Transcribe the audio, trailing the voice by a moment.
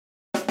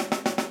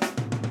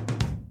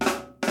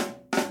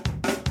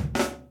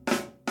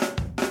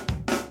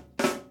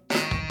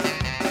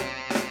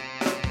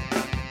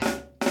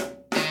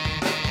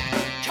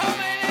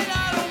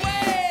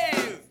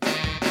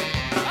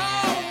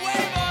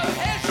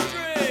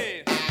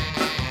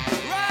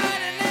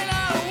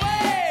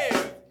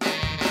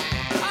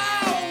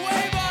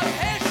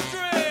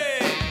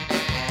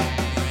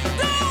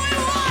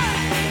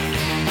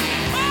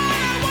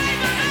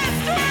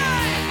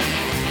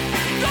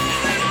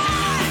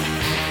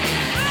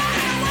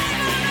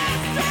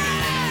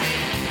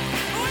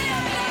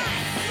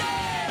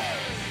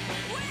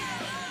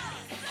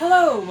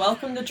Hello,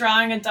 welcome to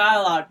Drawing and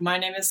Dialogue. My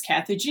name is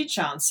Kathy G.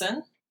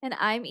 Johnson. And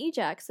I'm E.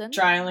 Jackson.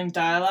 Drawing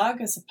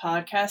Dialogue is a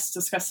podcast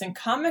discussing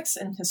comics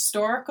in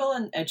historical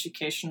and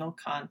educational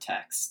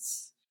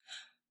contexts.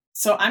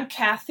 So I'm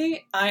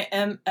Kathy. I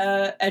am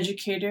an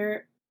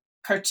educator,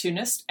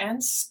 cartoonist,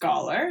 and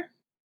scholar.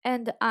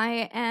 And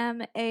I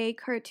am a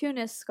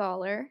cartoonist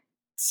scholar.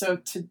 So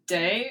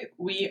today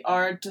we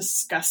are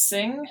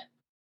discussing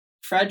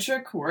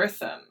Frederick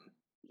Wertham.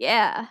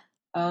 Yeah.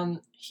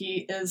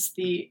 He is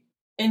the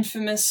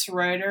infamous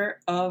writer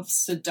of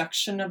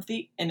Seduction of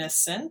the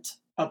Innocent,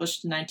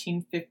 published in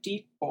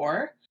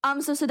 1954.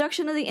 So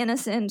Seduction of the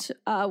Innocent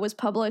was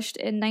published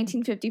in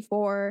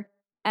 1954.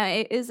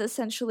 It is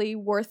essentially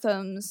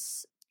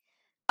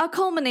a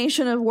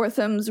culmination of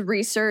Wertham's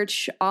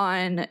research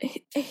on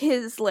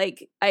his,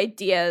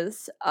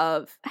 ideas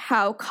of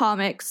how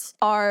comics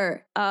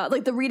are,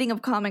 the reading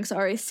of comics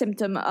are a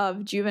symptom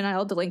of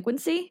juvenile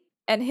delinquency.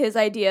 And his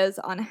ideas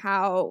on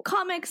how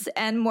comics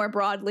and more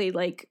broadly,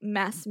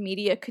 mass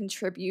media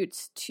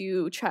contributes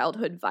to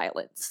childhood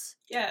violence.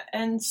 Yeah,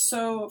 and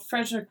so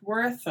Frederick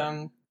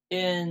Wertham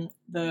in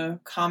the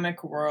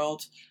comic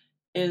world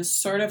is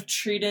sort of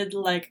treated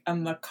like a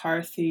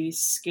McCarthy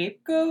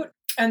scapegoat.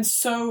 And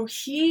so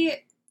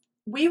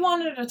we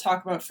wanted to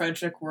talk about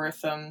Frederick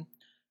Wertham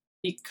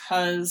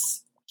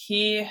because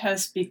he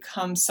has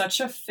become such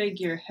a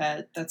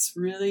figurehead that's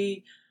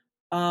really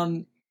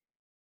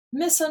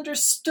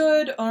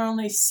misunderstood or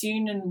only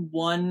seen in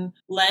one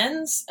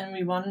lens, and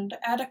we wanted to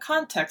add a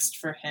context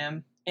for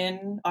him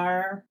in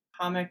our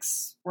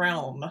comics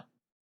realm.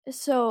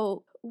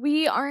 So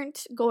we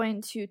aren't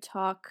going to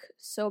talk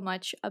so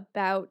much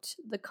about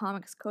the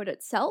Comics Code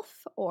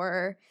itself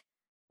or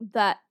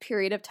that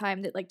period of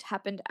time that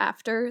happened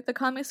after the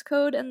Comics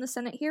Code and the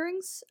Senate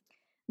hearings,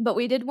 but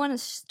we did want to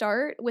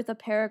start with a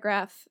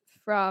paragraph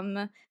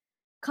from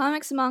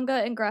Comics,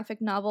 Manga, and Graphic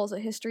Novels, A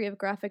History of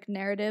Graphic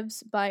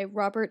Narratives by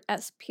Robert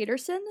S.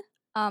 Peterson,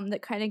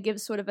 that kind of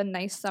gives sort of a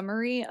nice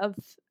summary of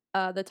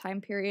the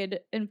time period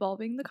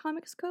involving the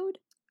Comics Code.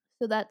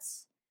 So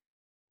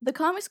the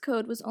Comics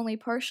Code was only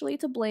partially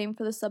to blame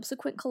for the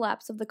subsequent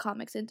collapse of the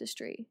comics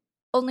industry.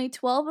 Only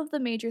 12 of the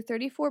major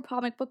 34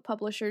 comic book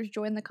publishers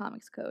joined the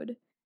Comics Code.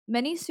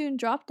 Many soon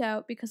dropped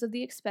out because of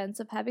the expense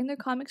of having their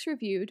comics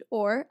reviewed,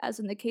 or, as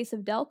in the case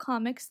of Dell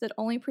Comics that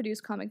only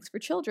produce comics for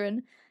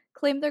children,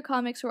 claimed their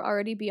comics were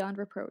already beyond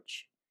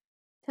reproach.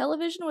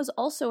 Television was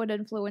also an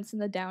influence in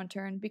the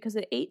downturn because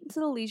it ate into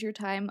the leisure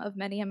time of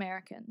many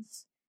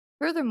Americans.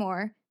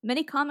 Furthermore,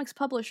 many comics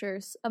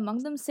publishers,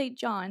 among them St.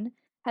 John,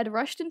 had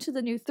rushed into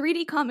the new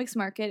 3D comics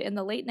market in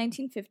the late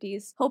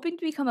 1950s, hoping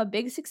to become a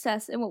big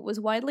success in what was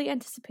widely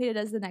anticipated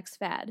as the next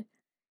fad.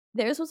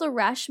 Theirs was a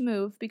rash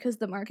move because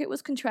the market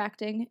was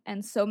contracting,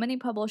 and so many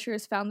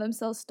publishers found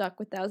themselves stuck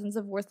with thousands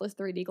of worthless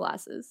 3D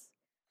glasses.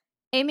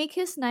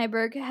 Amicus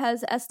Nyberg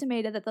has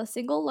estimated that the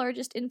single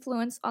largest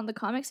influence on the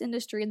comics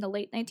industry in the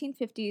late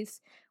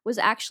 1950s was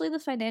actually the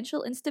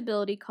financial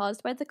instability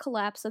caused by the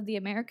collapse of the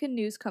American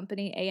news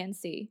company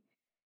ANC.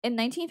 In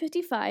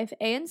 1955,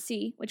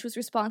 ANC, which was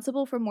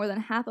responsible for more than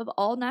half of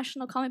all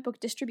national comic book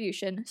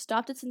distribution,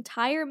 stopped its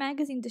entire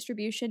magazine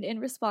distribution in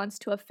response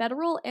to a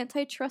federal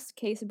antitrust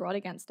case brought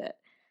against it.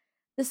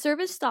 The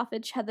service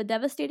stoppage had the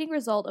devastating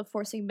result of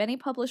forcing many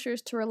publishers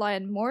to rely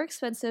on more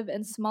expensive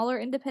and smaller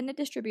independent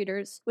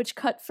distributors, which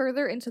cut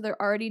further into their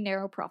already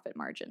narrow profit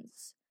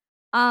margins.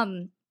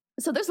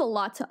 So there's a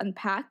lot to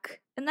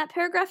unpack in that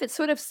paragraph. It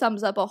sort of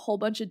sums up a whole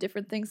bunch of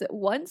different things at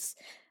once,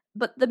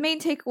 but the main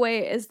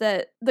takeaway is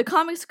that the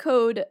Comics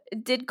Code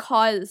did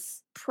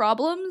cause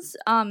problems,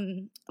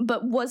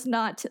 but was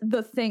not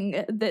the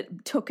thing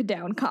that took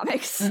down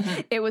comics.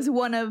 Mm-hmm. It was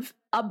one of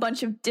a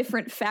bunch of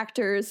different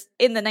factors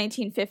in the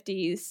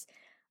 1950s,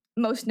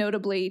 most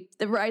notably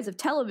the rise of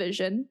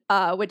television,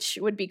 which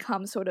would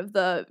become sort of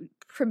the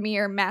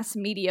premier mass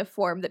media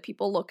form that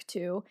people look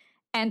to,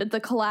 and the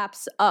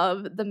collapse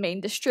of the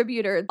main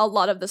distributor a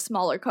lot of the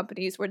smaller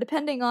companies were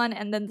depending on,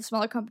 and then the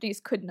smaller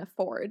companies couldn't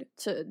afford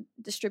to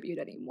distribute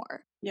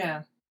anymore.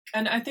 Yeah,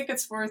 and I think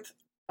it's worth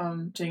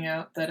pointing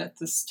out that at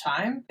this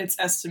time, it's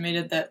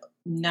estimated that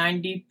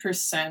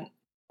 90%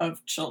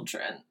 of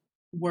children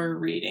were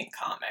reading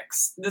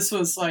comics. This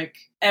was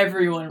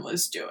everyone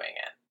was doing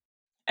it.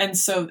 And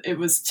so it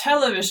was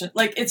television.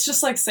 It's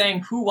just like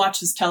saying who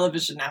watches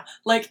television now?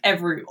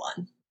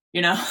 Everyone,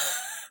 you know?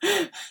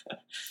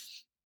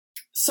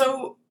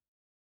 So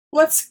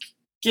let's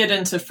get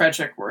into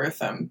Frederick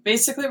Wertham.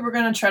 Basically, we're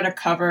going to try to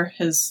cover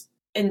his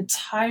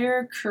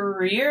entire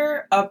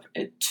career up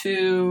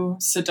to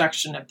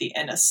Seduction of the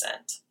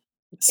Innocent.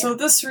 Yeah. So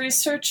this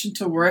research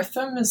into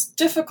Wertham is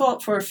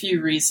difficult for a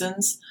few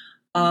reasons.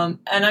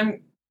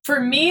 For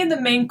me, the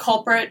main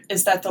culprit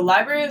is that the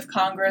Library of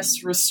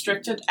Congress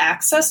restricted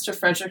access to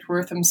Frederick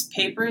Wertham's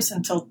papers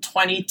until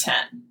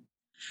 2010.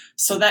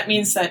 So that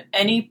means that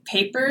any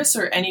papers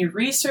or any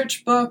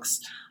research books,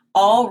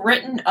 all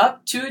written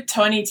up to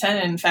 2010,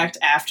 and in fact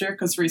after,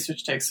 because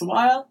research takes a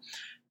while,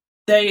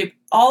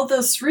 all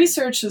this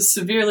research is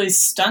severely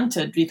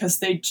stunted because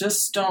they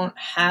just don't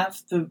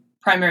have the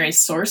primary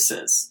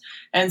sources.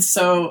 And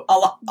so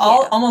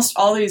almost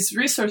all these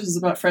resources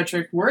about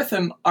Frederick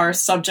Wertham are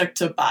subject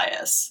to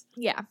bias.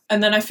 Yeah.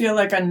 And then I feel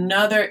like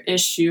another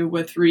issue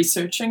with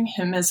researching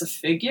him as a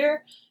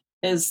figure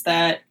is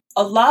that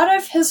a lot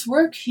of his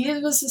work, he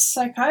was a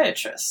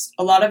psychiatrist.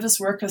 A lot of his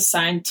work is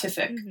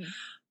scientific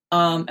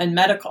and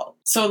medical.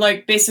 So,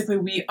 like, basically,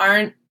 we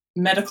aren't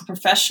medical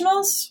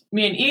professionals.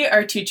 Me and E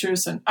are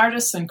teachers and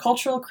artists and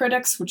cultural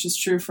critics, which is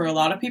true for a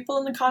lot of people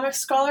in the comics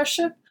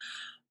scholarship.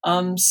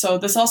 So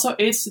this also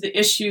aids to the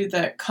issue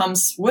that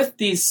comes with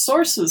these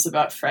sources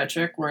about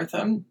Frederick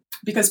Wertham,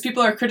 because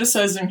people are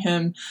criticizing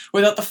him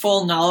without the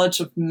full knowledge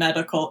of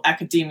medical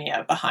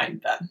academia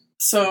behind them.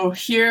 So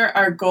here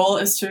our goal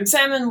is to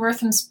examine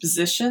Wertham's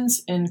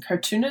positions in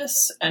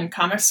cartoonists and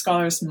comic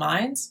scholars'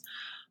 minds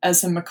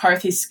as a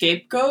McCarthy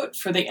scapegoat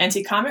for the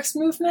anti-comics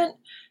movement,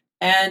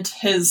 and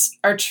his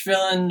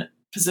arch-villain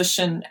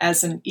position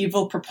as an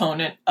evil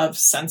proponent of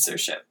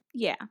censorship.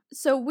 Yeah.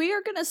 So we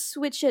are going to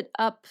switch it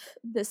up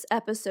this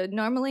episode.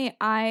 Normally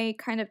I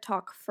kind of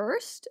talk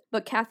first,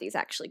 but Kathy's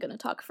actually going to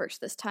talk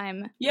first this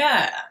time.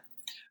 Yeah.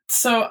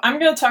 So I'm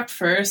going to talk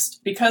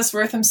first because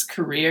Wertham's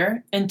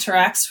career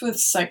interacts with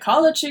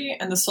psychology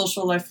and the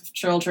social life of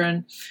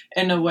children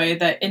in a way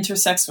that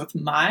intersects with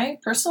my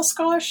personal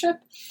scholarship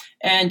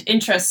and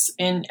interests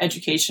in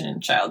education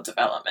and child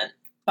development.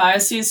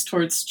 Biases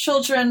towards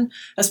children,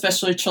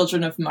 especially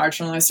children of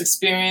marginalized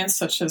experience,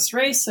 such as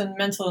race and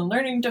mental and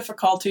learning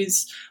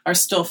difficulties, are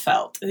still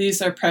felt.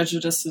 These are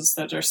prejudices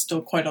that are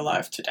still quite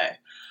alive today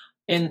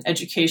in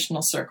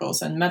educational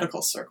circles and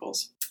medical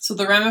circles. So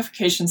the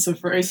ramifications of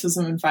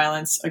racism and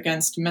violence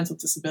against mental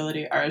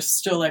disability are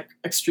still, like,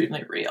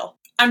 extremely real.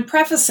 I'm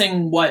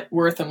prefacing what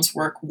Wertham's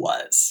work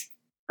was,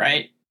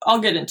 right? I'll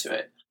get into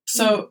it.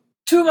 So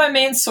two of my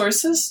main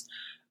sources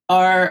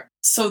are,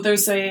 so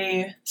there's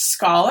a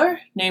scholar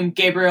named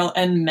Gabriel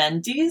N.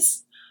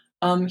 Mendes.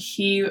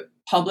 He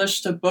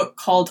published a book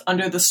called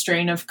Under the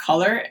Strain of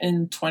Color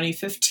in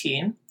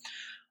 2015.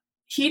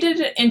 He did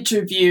an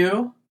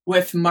interview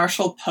with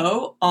Marshall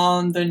Poe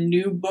on the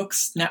New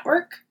Books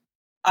Network.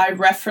 I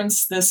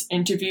reference this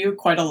interview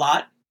quite a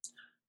lot.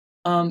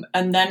 And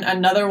then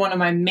another one of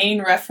my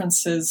main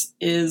references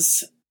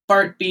is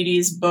Bart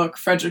Beatty's book,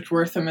 Frederick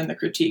Wertham and the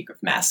Critique of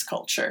Mass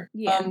Culture.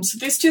 Yeah. So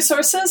these two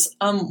sources,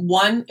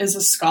 one is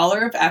a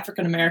scholar of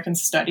African American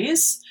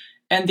studies,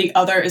 and the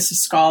other is a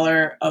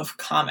scholar of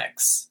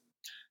comics.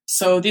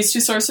 So these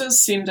two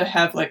sources seem to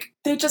have, like,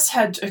 they just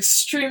had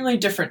extremely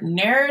different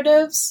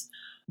narratives.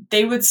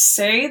 They would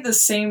say the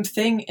same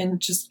thing in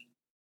just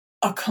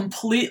a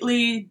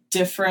completely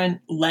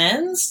different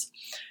lens.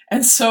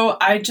 And so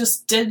I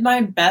just did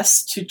my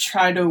best to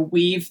try to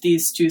weave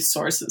these two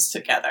sources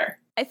together.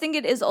 I think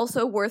it is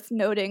also worth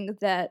noting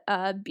that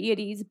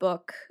Beatty's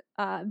book,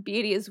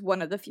 Beatty is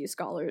one of the few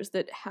scholars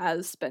that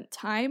has spent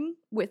time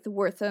with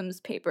Wertham's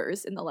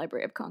papers in the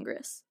Library of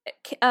Congress.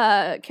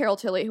 Carol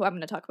Tilley, who I'm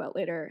going to talk about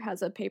later,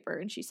 has a paper,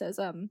 and she says,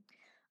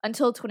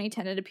 until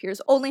 2010, it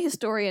appears only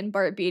historian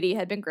Bart Beatty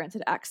had been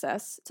granted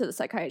access to the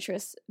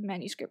psychiatrist's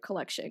manuscript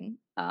collection.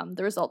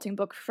 The resulting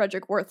book,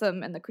 Frederick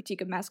Wertham and the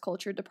Critique of Mass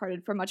Culture,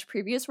 departed from much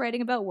previous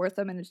writing about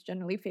Wertham and its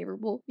generally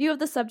favorable view of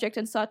the subject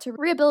and sought to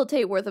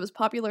rehabilitate Wertham's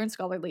popular and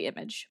scholarly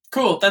image.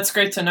 Cool, that's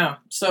great to know.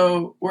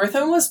 So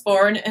Wertham was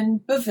born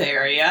in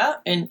Bavaria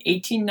in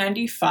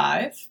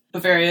 1895.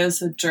 Bavaria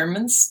is a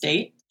German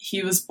state.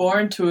 He was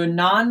born to a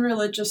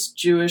non-religious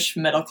Jewish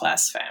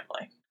middle-class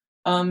family.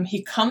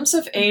 He comes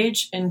of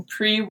age in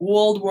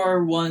pre-World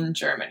War I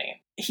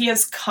Germany. He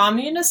has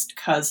communist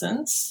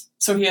cousins,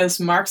 so he has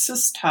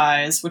Marxist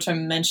ties, which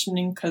I'm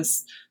mentioning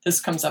because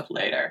this comes up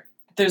later.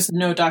 There's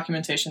no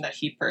documentation that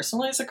he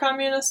personally is a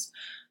communist,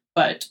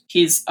 but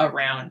he's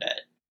around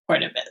it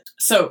quite a bit.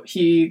 So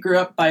he grew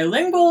up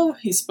bilingual.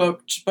 He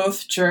spoke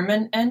both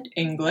German and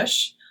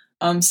English.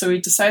 So he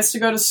decides to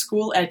go to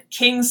school at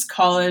King's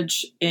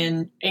College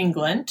in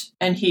England,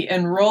 and he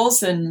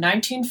enrolls in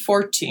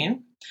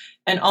 1914.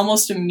 And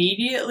almost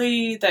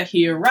immediately that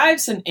he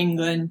arrives in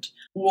England,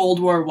 World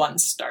War I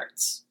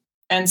starts.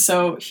 And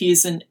so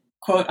he's an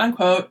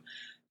quote-unquote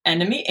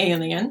enemy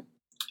alien,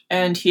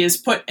 and he is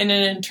put in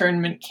an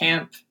internment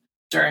camp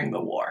during the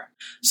war.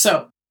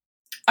 So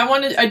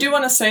I do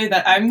want to say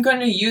that I'm going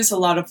to use a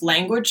lot of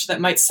language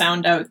that might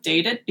sound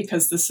outdated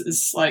because this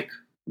is, like,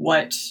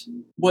 what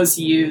was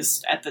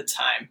used at the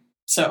time.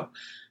 So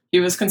he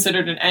was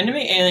considered an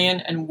enemy alien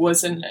and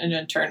was in an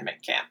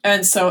internment camp.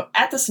 And so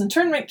at this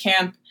internment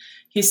camp,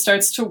 he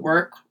starts to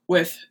work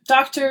with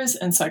doctors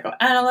and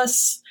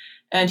psychoanalysts,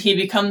 and he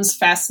becomes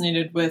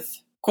fascinated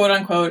with,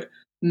 quote-unquote,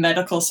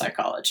 medical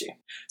psychology.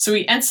 So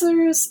he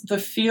enters the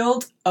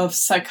field of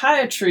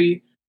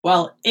psychiatry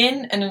while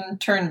in an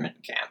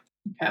internment camp.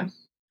 Okay.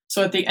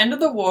 So at the end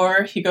of the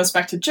war, he goes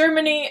back to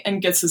Germany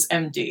and gets his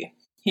MD.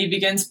 He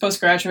begins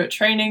postgraduate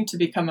training to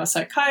become a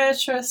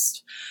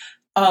psychiatrist,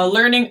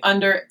 learning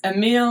under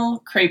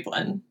Emil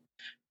Kraepelin.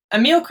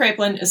 Emil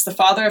Kraepelin is the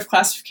father of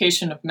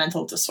classification of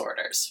mental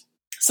disorders.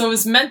 So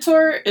his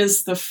mentor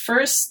is the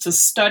first to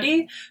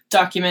study,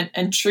 document,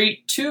 and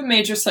treat two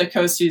major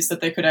psychoses that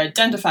they could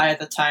identify at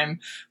the time,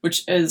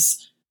 which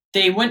is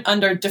They went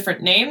under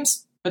different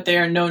names, but they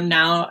are known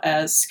now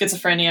as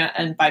schizophrenia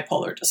and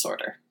bipolar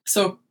disorder.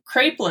 So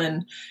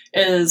Kraepelin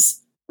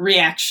is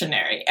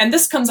reactionary. And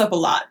this comes up a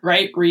lot,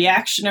 right?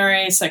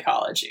 Reactionary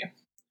psychology.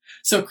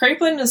 So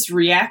Kraepelin is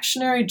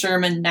reactionary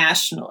German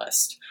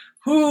nationalist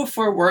who,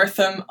 for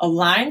Wertham,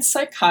 aligned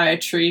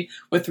psychiatry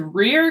with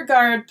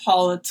rearguard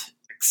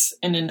politics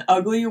in an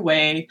ugly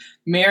way,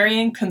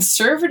 marrying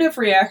conservative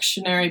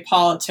reactionary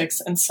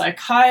politics and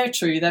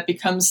psychiatry that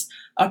becomes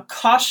a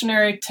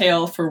cautionary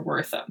tale for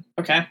Wertham.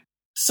 Okay?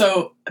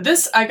 So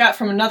this I got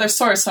from another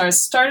source. So I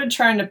started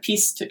trying to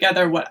piece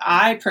together what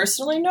I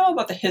personally know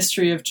about the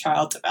history of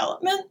child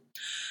development.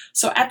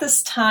 So at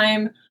this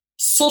time,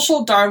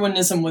 social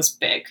Darwinism was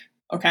big.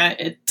 Okay?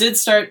 It did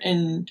start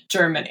in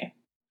Germany.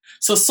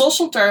 So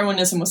social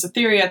Darwinism was a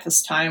theory at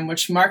this time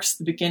which marks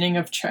the beginning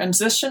of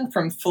transition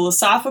from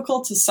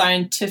philosophical to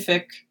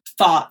scientific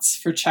thoughts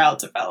for child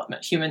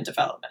development, human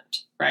development,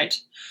 right?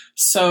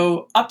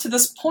 So up to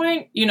this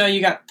point, you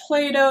got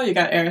Plato, you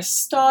got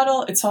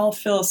Aristotle, it's all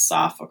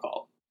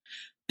philosophical.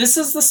 This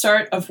is the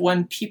start of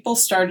when people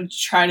started to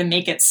try to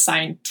make it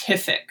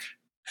scientific.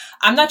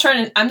 I'm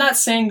not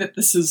saying that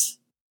this is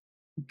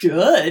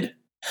good.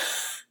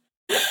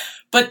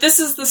 But this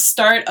is the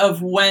start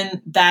of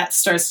when that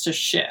starts to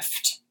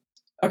shift,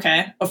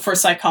 okay, for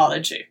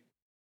psychology.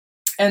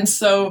 And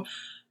so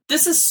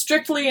this is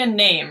strictly a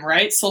name,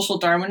 right? Social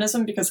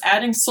Darwinism, because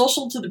adding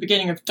social to the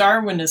beginning of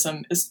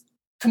Darwinism is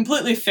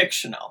completely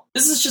fictional.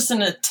 This is just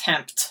an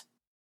attempt.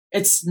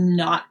 It's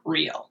not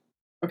real,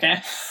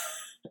 okay?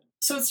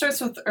 So it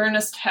starts with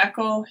Ernest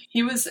Haeckel.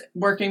 He was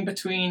working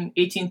between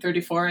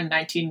 1834 and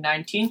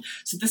 1919.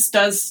 So this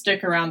does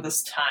stick around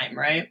this time,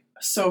 right?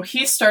 So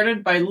he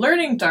started by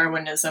learning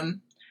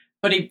Darwinism,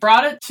 but he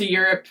brought it to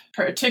Europe,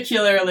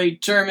 particularly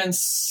German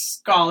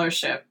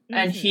scholarship,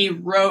 and he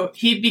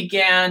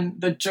began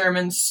the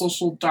German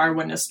social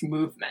Darwinist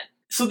movement.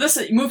 So this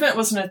movement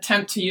was an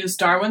attempt to use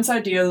Darwin's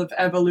idea of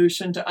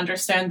evolution to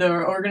understand the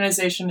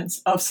organization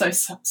of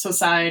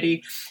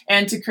society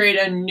and to create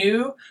a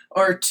new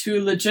or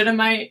to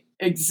legitimize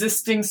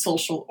existing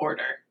social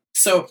order.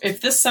 So if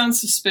this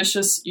sounds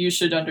suspicious, you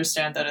should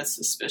understand that it's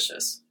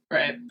suspicious,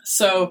 right?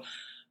 So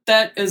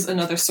that is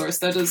another source.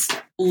 That is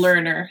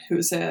Lerner,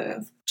 who's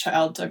a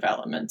child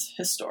development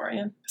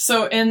historian.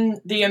 So in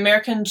the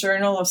American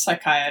Journal of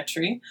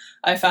Psychiatry,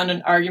 I found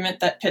an argument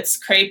that pits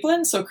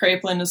Kraepelin. So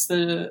Kraepelin is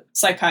the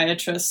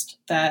psychiatrist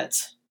that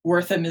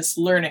Wertham is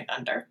learning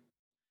under.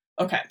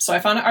 Okay, so I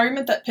found an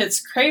argument that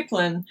pits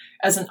Kraepelin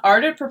as an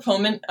ardent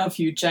proponent of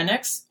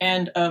eugenics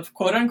and of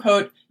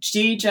quote-unquote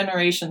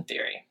degeneration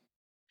theory.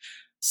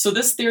 So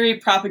this theory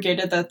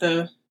propagated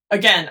that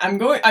Again,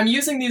 I'm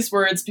using these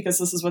words because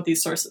this is what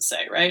these sources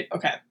say, right?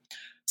 Okay.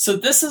 So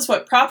this is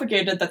what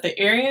propagated that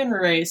the Aryan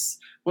race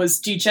was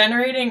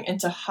degenerating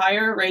into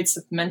higher rates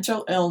of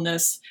mental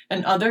illness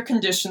and other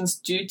conditions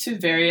due to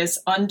various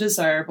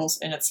undesirables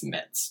in its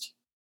midst.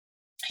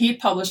 He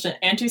published an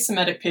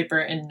anti-Semitic paper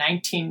in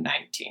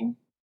 1919.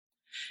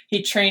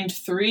 He trained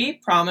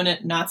 3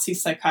 prominent Nazi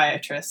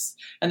psychiatrists,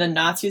 and the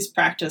Nazis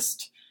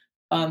practiced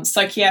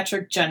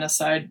psychiatric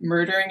genocide,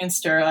 murdering and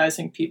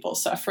sterilizing people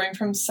suffering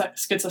from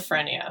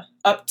schizophrenia,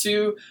 up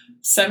to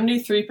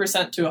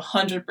 73% to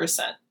 100%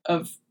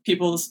 of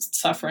people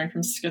suffering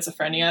from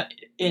schizophrenia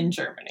in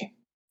Germany.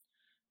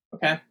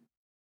 Okay?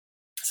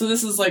 So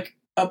this is like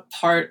a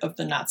part of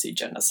the Nazi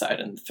genocide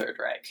in the Third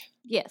Reich.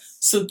 Yes.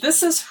 So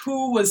this is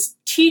who was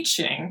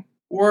teaching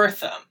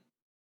Wertham.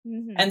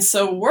 Mm-hmm. And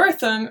so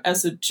Wertham,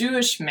 as a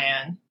Jewish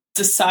man,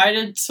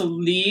 decided to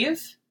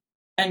leave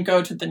and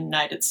go to the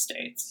United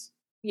States.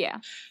 Yeah.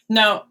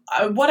 Now,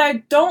 what I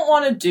don't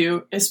want to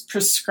do is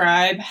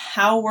prescribe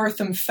how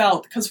Wertham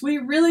felt, because we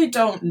really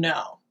don't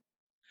know.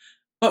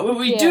 But what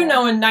we do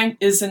know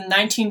is in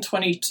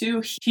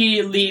 1922,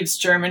 he leaves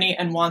Germany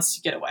and wants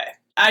to get away.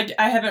 I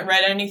haven't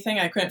read anything.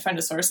 I couldn't find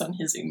a source on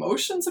his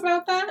emotions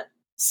about that.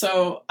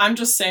 So I'm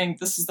just saying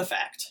this is the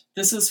fact.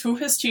 This is who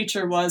his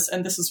teacher was,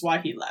 and this is why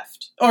he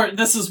left. Or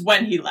this is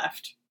when he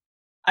left.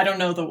 I don't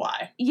know the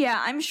why.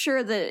 Yeah, I'm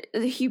sure that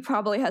he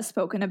probably has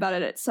spoken about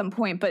it at some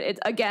point, but it's,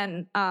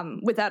 again,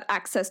 without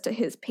access to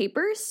his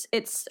papers,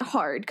 it's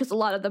hard because a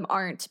lot of them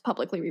aren't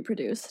publicly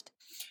reproduced.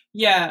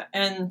 Yeah,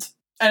 and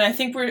I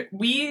think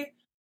we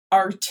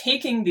are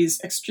taking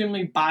these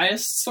extremely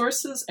biased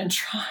sources and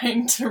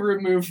trying to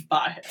remove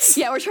bias.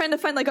 Yeah, we're trying to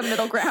find like a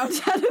middle ground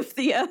out of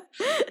the...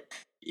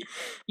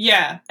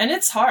 Yeah, and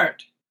it's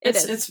hard.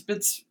 It's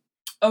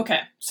okay.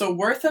 So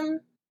Wertham,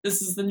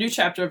 this is the new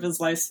chapter of his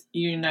life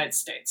in the United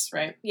States,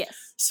 right? Yes.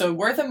 So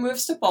Wertham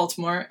moves to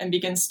Baltimore and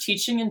begins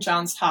teaching in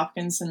Johns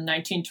Hopkins in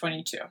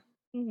 1922.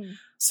 Mm-hmm.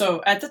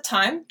 So at the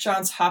time,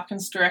 Johns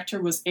Hopkins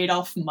director was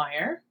Adolf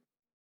Meyer,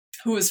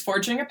 who was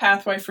forging a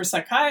pathway for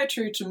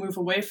psychiatry to move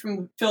away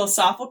from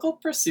philosophical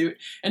pursuit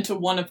into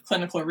one of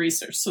clinical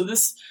research. So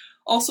this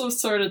also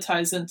sort of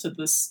ties into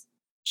this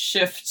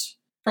shift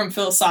from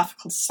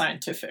philosophical to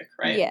scientific,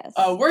 right? Yes.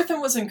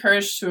 Wertham was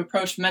encouraged to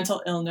approach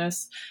mental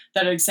illness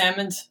that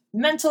examined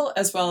mental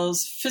as well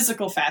as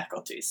physical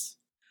faculties.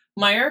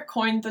 Meyer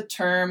coined the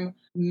term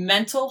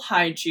mental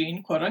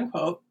hygiene, quote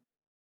unquote,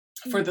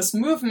 for this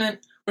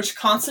movement, which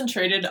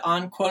concentrated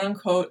on, quote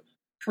unquote,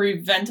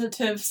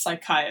 preventative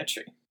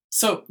psychiatry.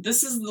 So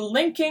this is the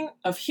linking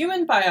of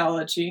human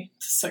biology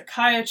to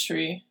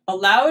psychiatry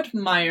allowed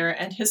Meyer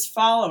and his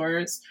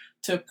followers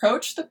to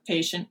approach the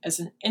patient as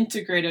an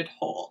integrated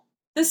whole.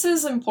 This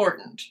is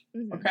important,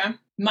 okay?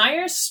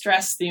 Meyer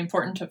stressed the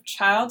importance of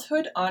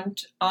childhood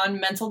on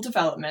mental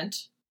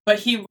development, but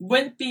he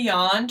went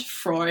beyond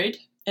Freud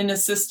in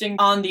insisting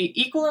on the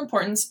equal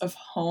importance of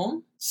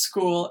home,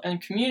 school,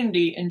 and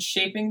community in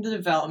shaping the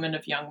development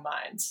of young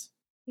minds.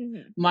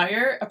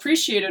 Meyer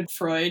appreciated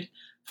Freud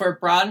for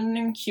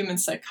broadening human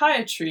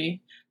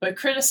psychiatry, but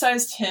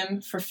criticized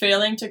him for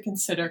failing to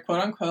consider,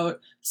 quote-unquote,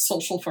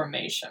 social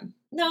formation.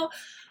 Now,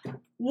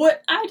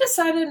 what I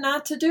decided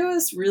not to do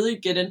is really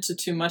get into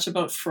too much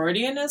about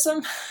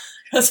Freudianism,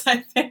 because I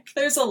think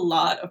there's a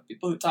lot of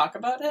people who talk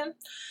about him.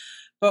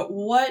 But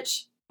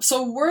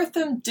so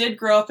Wertham did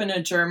grow up in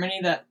a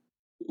Germany that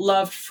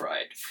loved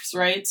Freud,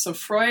 right? So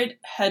Freud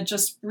had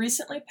just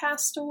recently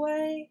passed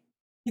away.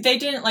 They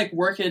didn't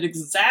work at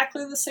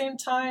exactly the same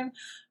time,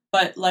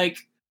 but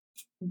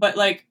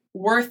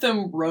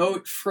Wertham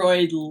wrote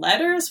Freud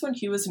letters when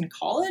he was in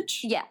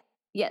college. Yeah.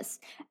 Yes.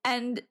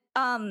 And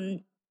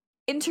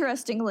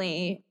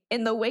interestingly,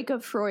 in the wake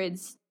of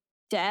Freud's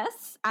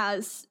death,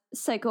 as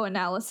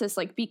psychoanalysis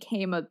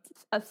became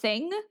a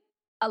thing,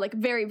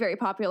 very, very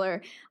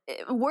popular,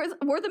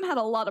 Wertham had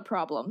a lot of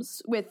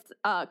problems with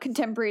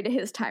contemporary to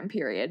his time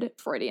period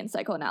Freudian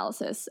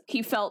psychoanalysis.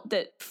 He felt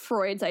that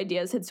Freud's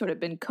ideas had sort of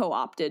been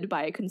co-opted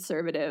by a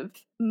conservative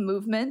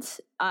movement,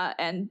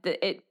 and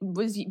that it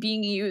was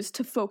being used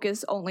to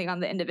focus only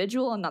on the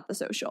individual and not the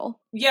social.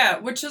 Yeah,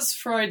 which is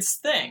Freud's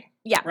thing.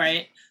 Yeah.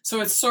 Right?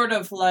 So it's sort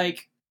of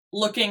like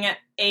looking at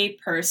a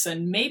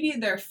person, maybe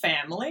their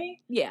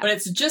family, but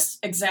it's just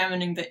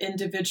examining the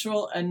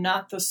individual and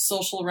not the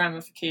social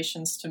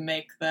ramifications to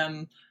make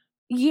them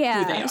who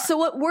they are. So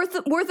what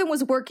Wertham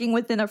was working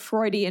within a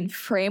Freudian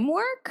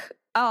framework,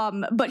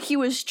 but he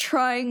was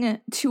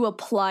trying to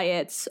apply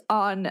it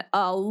on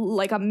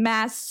a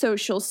mass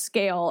social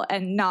scale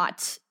and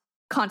not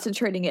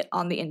concentrating it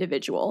on the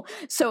individual.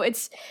 So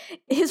it's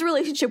his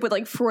relationship with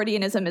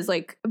Freudianism is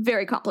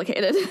very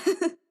complicated.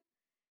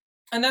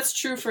 And that's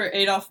true for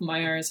Adolf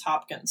Meyer's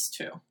Hopkins,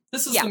 too.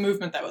 This is the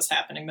movement that was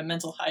happening, the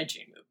mental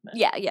hygiene movement.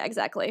 Yeah,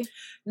 exactly.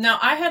 Now,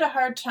 I had a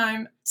hard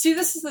time... See,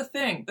 this is the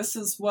thing. This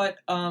is what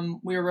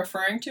we were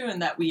referring to, in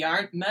that we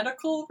aren't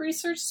medical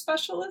research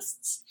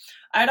specialists.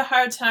 I had a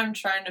hard time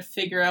trying to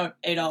figure out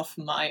Adolf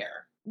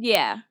Meyer.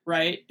 Yeah.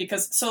 Right?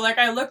 Because,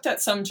 I looked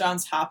at some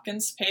Johns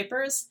Hopkins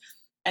papers,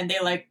 and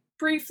they,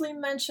 briefly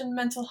mentioned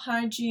mental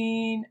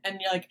hygiene,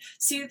 and you're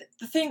see,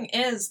 the thing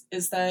is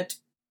that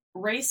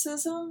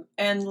racism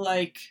and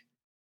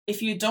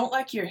if you don't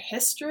like your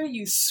history,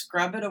 you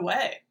scrub it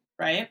away,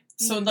 right?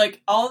 So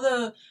all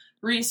the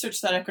research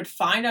that I could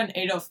find on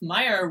Adolf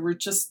Meyer were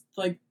just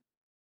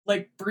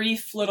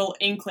brief little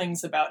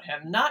inklings about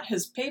him, not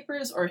his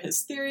papers or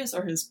his theories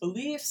or his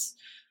beliefs.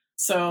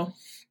 So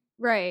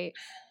right,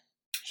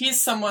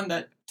 he's someone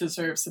that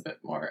deserves a bit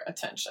more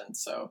attention.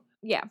 So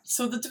yeah.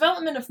 So the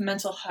development of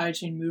mental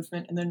hygiene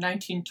movement in the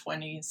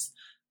 1920s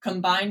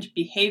combined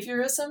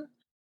behaviorism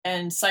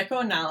and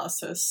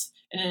psychoanalysis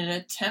in an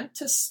attempt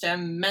to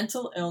stem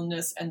mental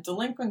illness and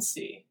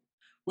delinquency,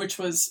 which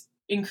was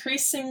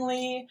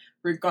increasingly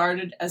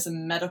regarded as a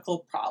medical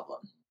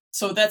problem.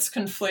 So that's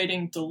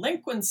conflating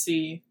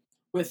delinquency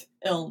with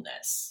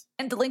illness.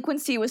 And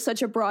delinquency was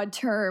such a broad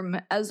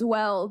term as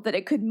well that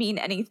it could mean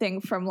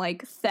anything from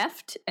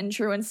theft and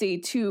truancy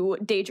to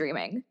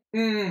daydreaming.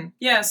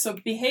 Yeah, so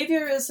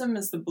behaviorism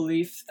is the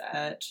belief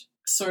that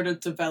sort of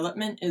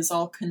development is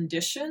all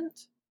conditioned.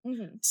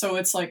 So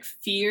it's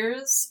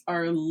fears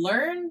are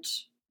learned,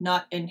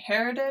 not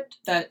inherited,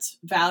 that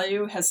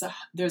value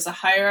there's a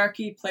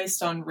hierarchy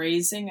placed on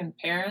raising and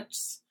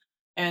parents,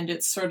 and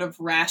it's sort of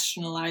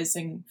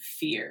rationalizing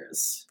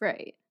fears.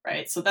 Right.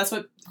 So that's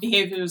what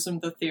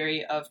behaviorism, the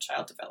theory of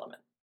child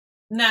development.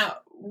 Now,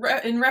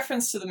 in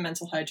reference to the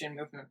mental hygiene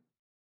movement,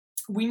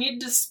 we need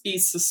to be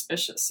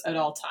suspicious at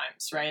all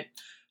times, right?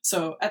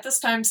 So at this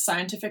time,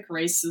 scientific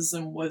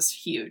racism was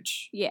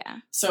huge. Yeah.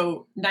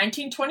 So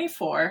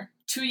 1924,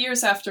 2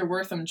 years after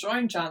Wertham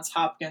joined Johns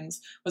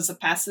Hopkins, was the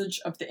passage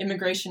of the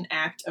Immigration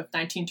Act of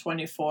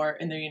 1924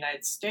 in the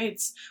United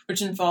States,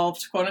 which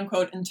involved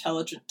quote-unquote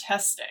intelligent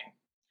testing,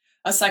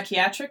 a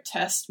psychiatric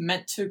test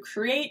meant to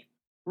create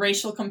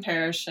racial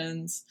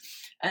comparisons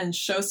and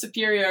show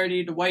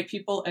superiority to white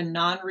people and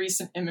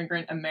non-recent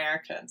immigrant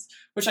Americans,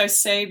 which I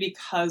say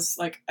because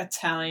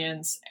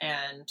Italians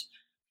and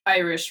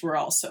Irish were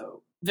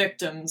also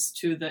victims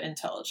to the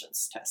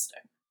intelligence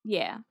testing.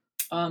 Yeah.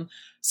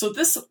 So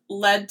this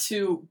led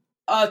to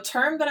a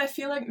term that I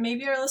feel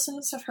maybe our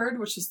listeners have heard,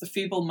 which is the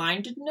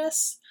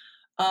feeble-mindedness,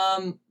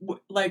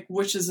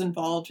 which is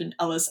involved in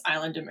Ellis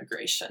Island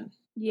immigration.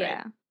 Yeah.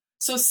 Right?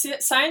 So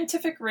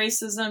scientific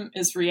racism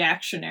is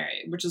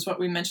reactionary, which is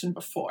what we mentioned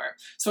before.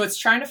 So it's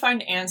trying to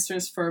find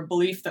answers for a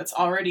belief that's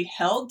already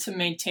held to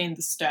maintain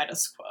the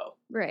status quo.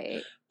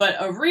 Right. But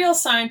a real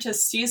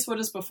scientist sees what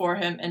is before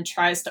him and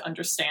tries to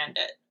understand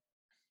it,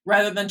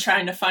 rather than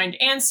trying to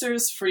find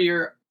answers for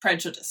your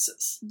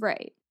prejudices.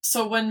 Right.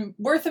 So when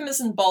Wortham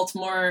is in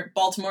Baltimore,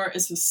 Baltimore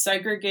is a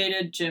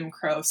segregated Jim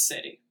Crow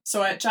city.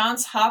 So at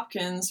Johns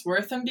Hopkins,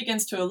 Wortham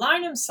begins to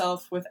align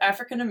himself with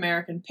African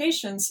American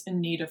patients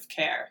in need of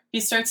care. He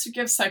starts to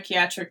give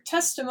psychiatric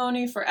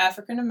testimony for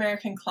African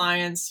American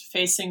clients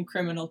facing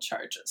criminal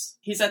charges.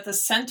 He's at the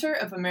center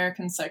of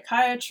American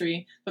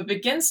psychiatry, but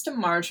begins to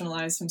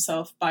marginalize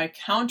himself by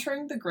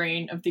countering the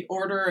grain of the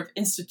order of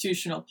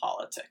institutional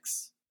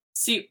politics.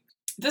 See,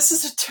 this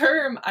is a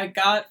term I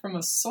got from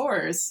a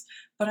source,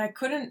 but I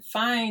couldn't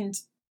find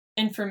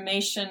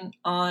information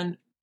on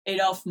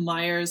Adolph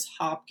Myers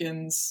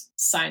Hopkins'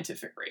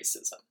 scientific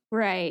racism.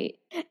 Right.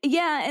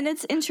 Yeah, and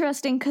it's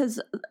interesting because,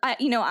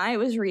 I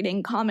was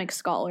reading comic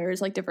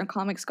scholars, like different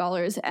comic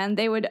scholars, and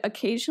they would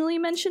occasionally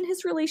mention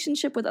his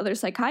relationship with other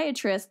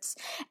psychiatrists,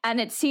 and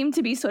it seemed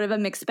to be sort of a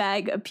mixed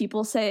bag of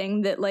people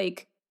saying that,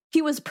 like,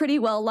 he was pretty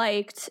well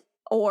liked,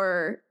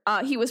 or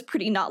he was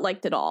pretty not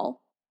liked at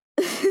all.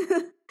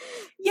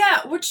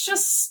 Yeah, which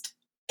just,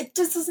 it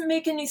just doesn't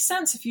make any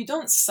sense if you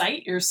don't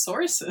cite your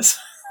sources.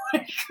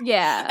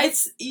 Yeah.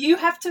 You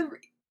have to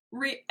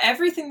read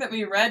everything that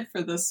we read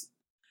for this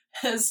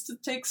you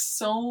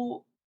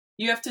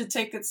have to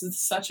take it with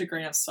such a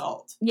grain of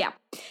salt. Yeah,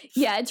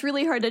 it's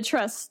really hard to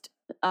trust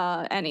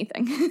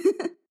anything.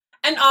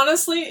 And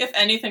honestly, if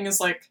anything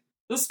is like,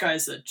 this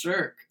guy's a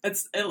jerk,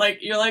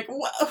 you're like,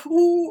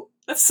 who?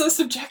 That's so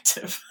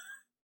subjective.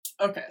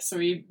 Okay, so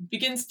he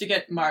begins to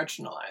get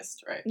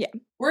marginalized, right? Yeah.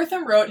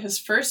 Wortham wrote his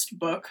first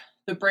book,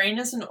 The Brain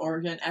as an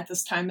Organ, at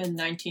this time in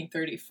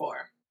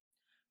 1934.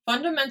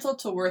 Fundamental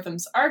to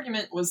Wortham's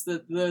argument was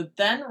the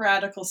then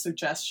radical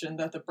suggestion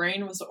that the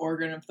brain was an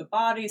organ of the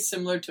body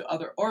similar to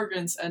other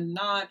organs and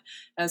not,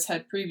 as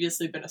had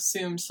previously been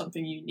assumed,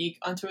 something unique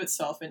unto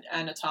itself in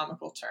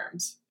anatomical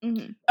terms.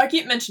 Mm-hmm. I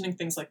keep mentioning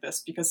things like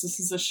this because this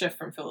is a shift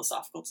from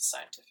philosophical to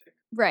scientific.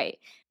 Right.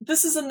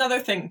 This is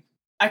another thing.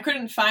 I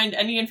couldn't find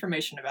any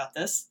information about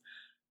this,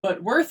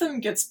 but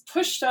Wortham gets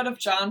pushed out of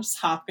Johns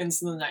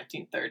Hopkins in the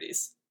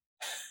 1930s.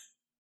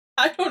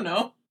 I don't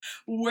know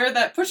where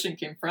that pushing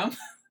came from.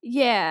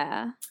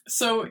 Yeah.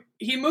 So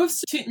he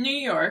moves to New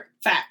York.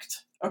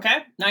 Fact.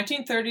 Okay?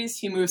 1930s,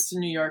 he moves to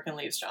New York and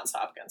leaves Johns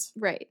Hopkins.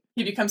 Right.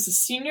 He becomes a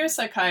senior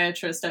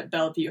psychiatrist at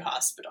Bellevue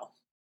Hospital.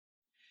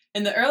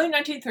 In the early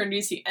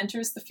 1930s, he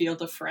enters the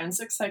field of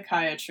forensic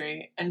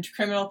psychiatry and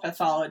criminal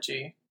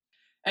pathology,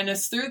 and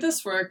it's through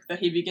this work that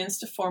he begins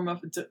to form a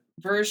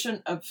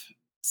version of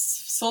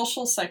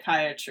social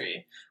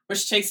psychiatry,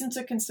 which takes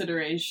into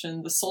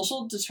consideration the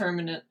social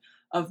determinant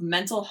of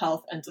mental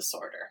health and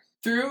disorder,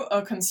 through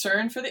a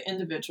concern for the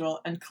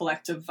individual and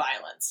collective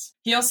violence.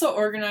 He also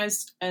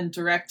organized and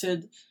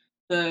directed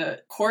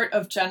the Court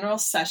of General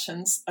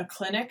Sessions, a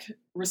clinic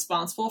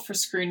responsible for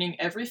screening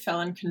every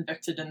felon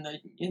convicted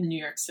in New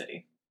York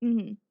City.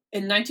 Mm-hmm.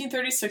 In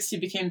 1936, he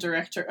became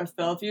director of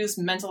Bellevue's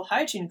mental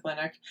hygiene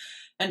clinic,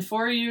 and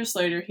 4 years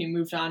later, he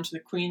moved on to the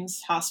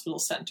Queens Hospital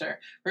Center,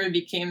 where he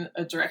became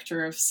a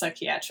director of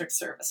psychiatric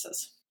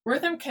services.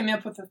 Wortham came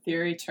up with a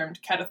theory termed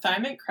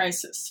catathymic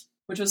crisis,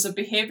 which was a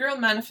behavioral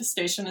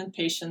manifestation in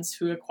patients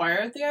who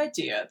acquired the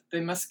idea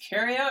they must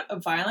carry out a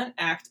violent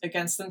act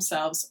against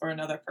themselves or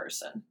another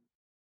person.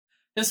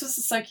 This was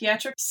a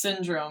psychiatric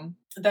syndrome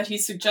that he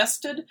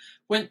suggested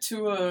went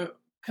to a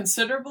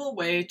considerable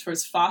way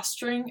towards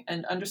fostering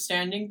and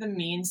understanding the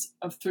means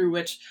through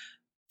which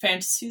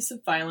fantasies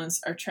of violence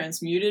are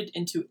transmuted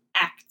into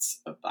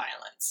acts of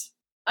violence.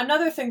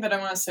 Another thing that I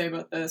want to say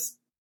about this,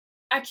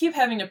 I keep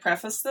having to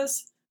preface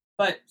this,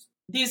 but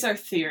these are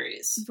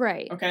theories.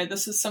 Right. Okay,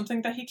 this is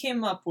something that he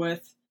came up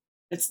with.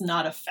 It's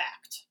not a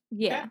fact.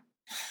 Yeah.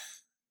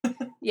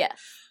 Okay? Yeah.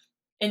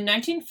 In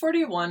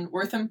 1941,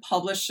 Wortham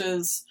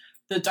publishes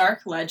The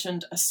Dark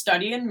Legend, A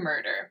Study in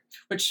Murder,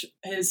 which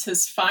is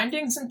his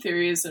findings and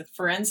theories of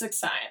forensic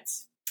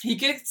science. He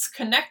gets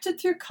connected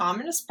through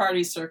Communist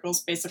Party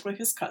circles, basically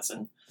his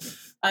cousin,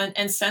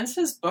 and sends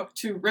his book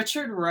to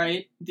Richard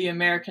Wright, the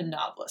American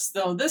novelist.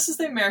 Though this is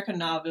the American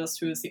novelist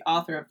who is the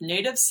author of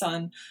Native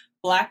Son,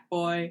 Black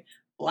Boy,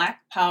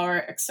 Black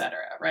Power, etc.,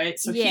 right?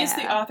 So he's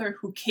the author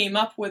who came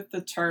up with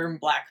the term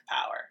Black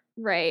Power.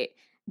 Right.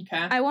 Okay.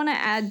 I want to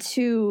add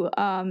to,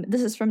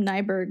 this is from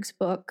Nyberg's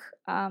book,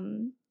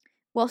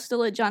 while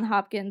still at Johns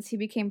Hopkins, he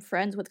became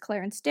friends with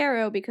Clarence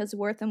Darrow because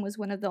Wortham was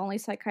one of the only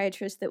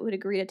psychiatrists that would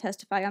agree to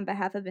testify on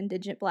behalf of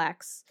indigent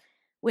blacks.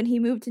 When he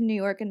moved to New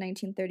York in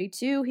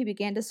 1932, he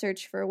began to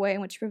search for a way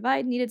in which to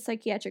provide needed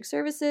psychiatric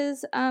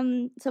services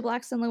to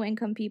blacks and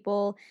low-income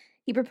people.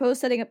 He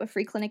proposed setting up a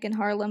free clinic in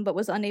Harlem, but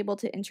was unable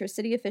to interest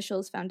city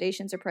officials,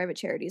 foundations, or private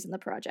charities in the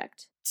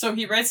project. So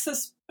he writes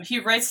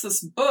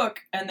this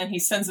book, and then he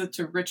sends it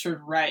to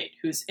Richard Wright,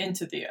 who's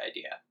into the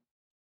idea.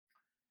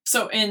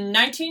 So in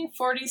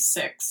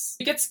 1946,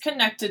 he gets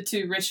connected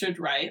to Richard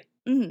Wright,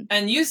 Mm-hmm.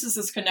 and uses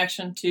this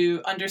connection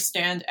to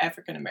understand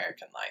African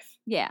American life.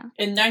 Yeah.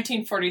 In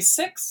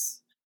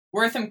 1946,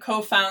 Wortham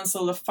co-founds the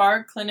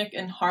Lafargue Clinic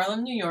in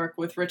Harlem, New York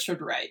with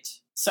Richard Wright.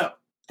 So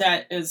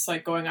that is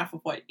like going off of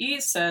what E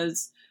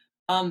says.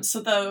 So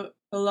the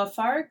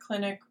Lafargue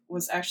Clinic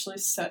was actually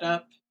set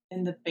up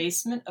in the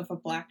basement of a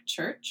black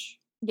church.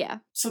 Yeah.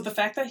 So the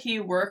fact that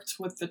he worked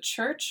with the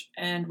church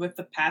and with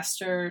the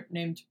pastor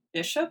named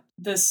Bishop,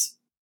 this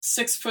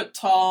 6 foot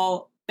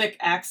tall, thick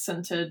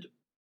accented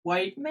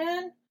white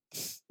man,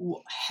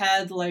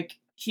 had like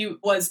he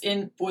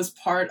was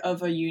part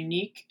of a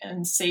unique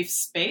and safe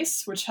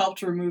space, which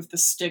helped remove the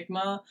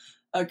stigma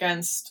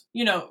against,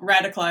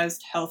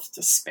 radicalized health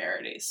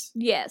disparities.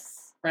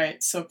 Yes.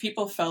 Right? So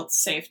people felt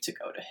safe to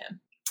go to him.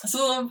 So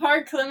the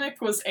Lafargue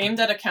Clinic was aimed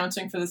at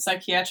accounting for the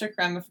psychiatric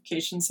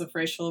ramifications of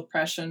racial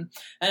oppression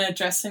and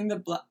addressing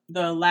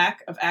the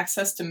lack of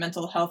access to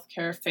mental health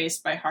care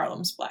faced by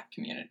Harlem's Black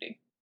community.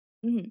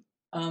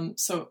 Mm-hmm.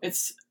 So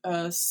it's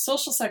a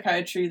social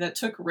psychiatry that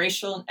took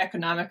racial and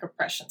economic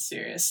oppression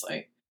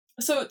seriously.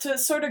 So to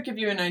sort of give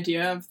you an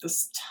idea of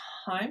this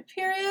time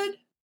period,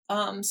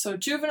 so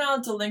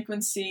juvenile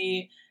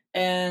delinquency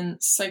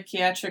and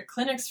psychiatric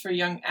clinics for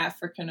young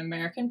African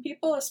American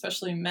people,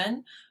 especially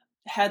men,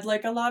 had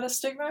like a lot of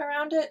stigma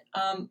around it.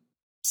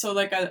 So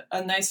like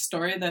a nice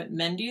story that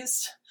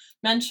Mendes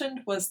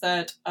mentioned was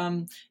that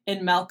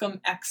in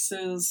Malcolm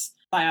X's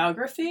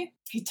biography,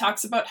 he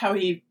talks about how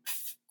he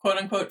quote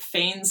unquote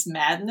feigns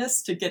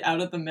madness to get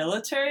out of the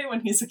military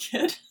when he's a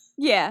kid.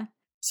 Yeah.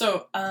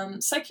 So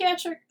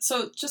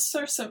just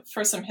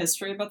for some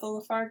history about the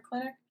Lafargue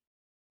Clinic,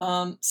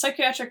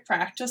 psychiatric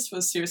practice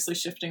was seriously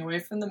shifting away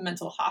from the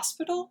mental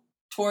hospital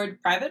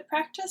toward private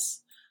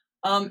practice.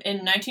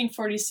 In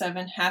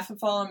 1947, half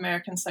of all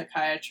American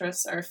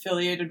psychiatrists are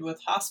affiliated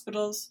with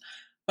hospitals,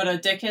 but a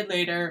decade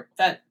later,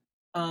 that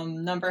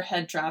number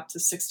had dropped to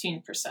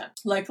 16%,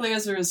 likely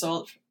as a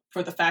result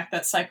for the fact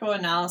that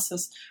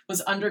psychoanalysis was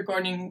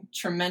undergoing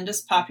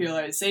tremendous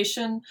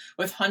popularization,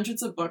 with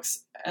hundreds of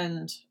books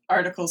and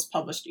articles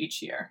published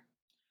each year.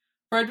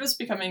 Freud was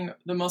becoming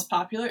the most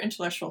popular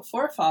intellectual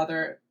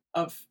forefather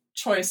of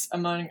choice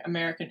among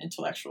American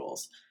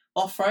intellectuals.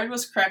 While Freud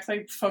was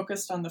correctly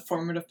focused on the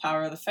formative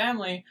power of the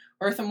family,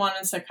 Wortham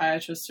wanted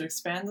psychiatrists to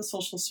expand the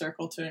social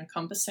circle to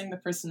encompassing the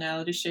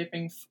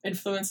personality-shaping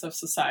influence of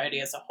society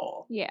as a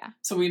whole. Yeah.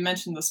 So we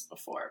mentioned this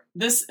before.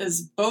 This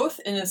is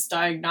both in its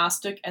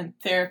diagnostic and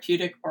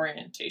therapeutic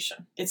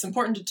orientation. It's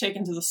important to take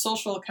into the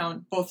social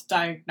account both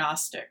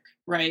diagnostic,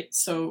 right?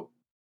 So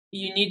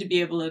you need to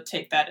be able to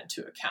take that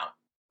into account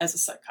as a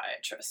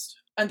psychiatrist.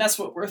 And that's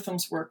what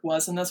Wortham's work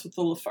was, and that's what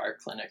the Lafargue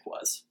Clinic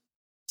was.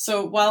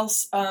 So while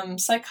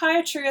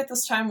psychiatry at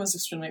this time was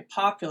extremely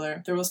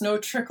popular, there was no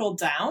trickle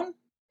down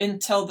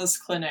until this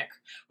clinic,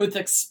 with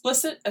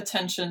explicit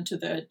attention to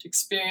the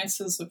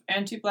experiences of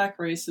anti-Black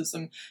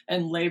racism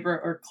and labor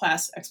or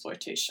class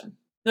exploitation.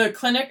 The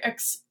clinic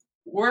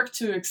worked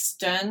to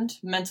extend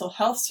mental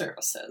health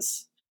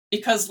services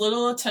because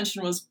little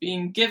attention was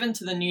being given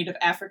to the need of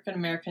African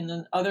American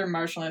and other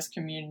marginalized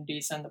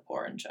communities and the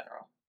poor in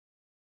general.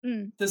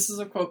 This is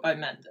a quote by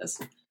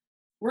Mendes.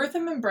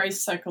 Wortham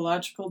embraced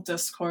psychological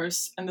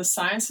discourse and the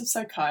science of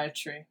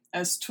psychiatry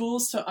as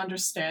tools to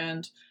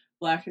understand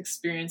Black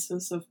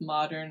experiences of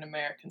modern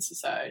American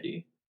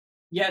society.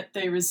 Yet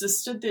they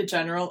resisted the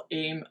general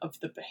aim of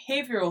the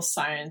behavioral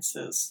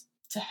sciences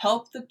to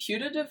help the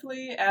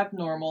putatively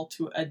abnormal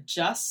to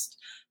adjust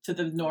to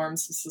the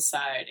norms of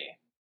society,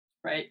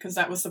 right? Because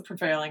that was the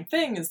prevailing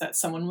thing, is that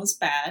someone was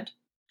bad,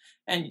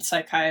 and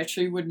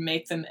psychiatry would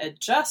make them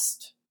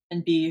adjust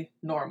and be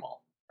normal.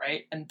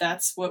 Right? And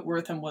that's what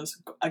Wortham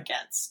was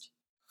against.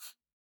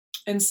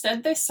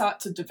 Instead, they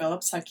sought to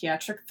develop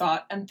psychiatric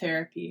thought and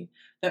therapy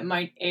that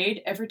might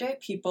aid everyday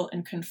people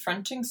in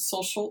confronting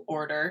social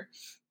order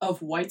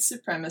of white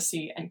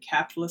supremacy and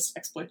capitalist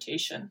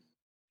exploitation.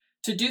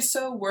 To do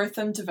so,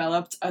 Wortham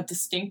developed a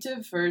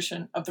distinctive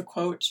version of the,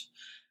 quote,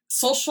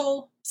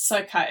 social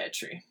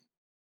psychiatry,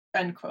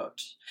 end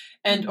quote,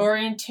 and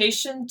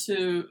orientation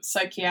to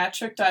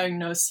psychiatric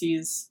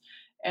diagnoses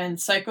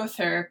and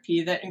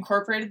psychotherapy that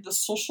incorporated the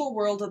social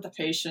world of the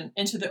patient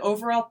into the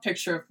overall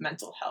picture of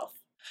mental health.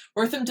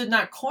 Wortham did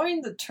not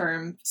coin the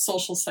term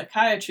social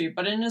psychiatry,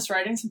 but in his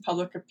writings and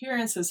public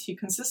appearances, he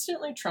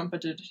consistently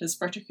trumpeted his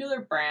particular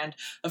brand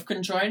of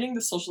conjoining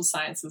the social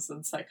sciences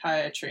and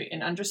psychiatry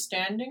in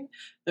understanding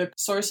the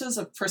sources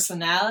of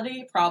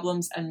personality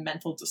problems and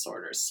mental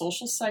disorders.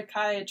 Social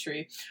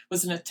psychiatry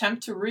was an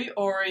attempt to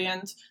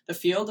reorient the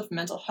field of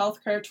mental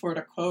health care toward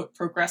a, quote,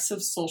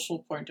 progressive social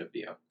point of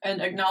view.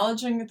 And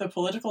acknowledging the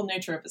political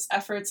nature of his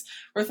efforts,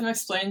 Wortham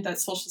explained that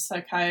social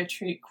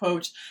psychiatry,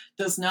 quote,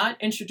 does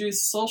not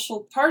introduce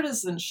social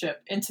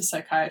partisanship into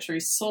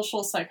psychiatry.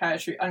 Social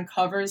psychiatry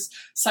uncovers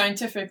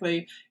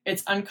scientifically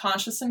its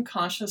unconscious and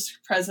conscious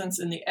presence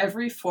in the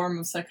every form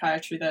of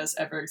psychiatry that has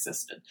ever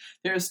existed.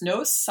 There is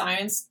no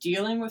science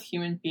dealing with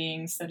human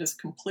beings that is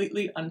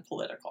completely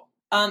unpolitical.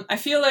 I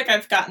feel like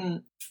I've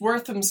gotten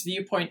Wortham's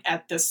viewpoint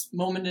at this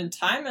moment in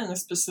time, and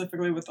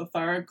specifically with the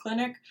Lafargue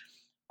Clinic,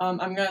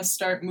 I'm going to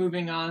start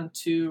moving on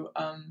to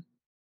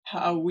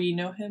how we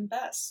know him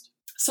best.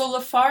 So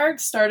Lafargue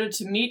started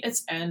to meet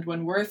its end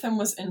when Wortham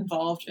was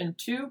involved in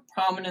two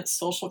prominent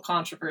social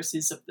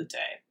controversies of the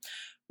day.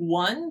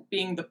 One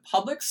being the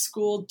public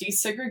school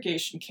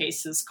desegregation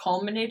cases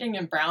culminating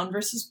in Brown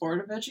versus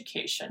Board of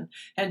Education,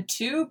 and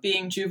two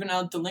being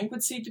juvenile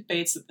delinquency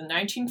debates of the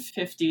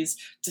 1950s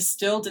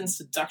distilled in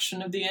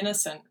Seduction of the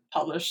Innocent,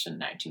 published in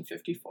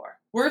 1954.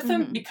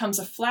 Wortham becomes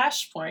a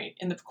flashpoint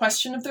in the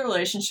question of the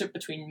relationship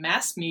between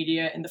mass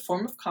media in the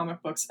form of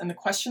comic books and the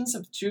questions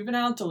of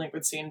juvenile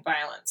delinquency and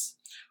violence.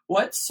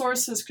 What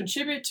sources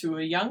contribute to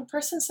a young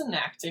person's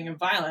enacting of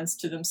violence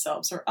to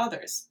themselves or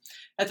others?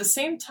 At the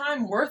same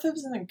time, Wortham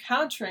is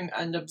encountering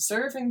and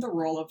observing the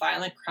role of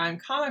violent crime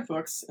comic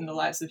books in the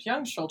lives of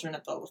young children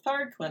at the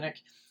Lafargue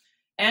Clinic,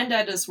 and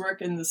at his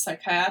work in the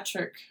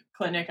psychiatric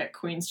clinic at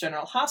Queen's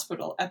General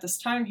Hospital. At this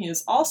time, he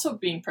is also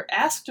being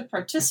asked to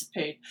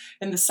participate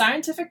in the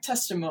scientific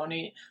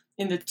testimony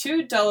in the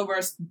two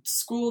Delaware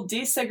school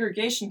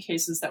desegregation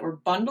cases that were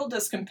bundled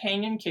as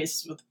companion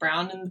cases with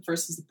Brown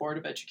versus the Board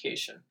of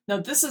Education. Now,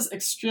 this is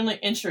extremely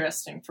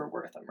interesting for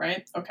Wortham,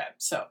 right? Okay,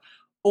 so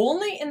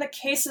only in the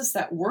cases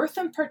that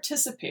Wortham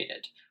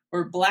participated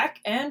were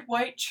Black and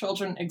white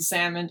children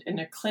examined in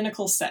a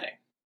clinical setting.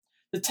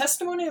 The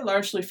testimony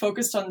largely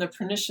focused on the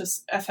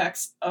pernicious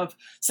effects of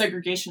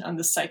segregation on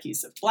the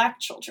psyches of Black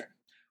children.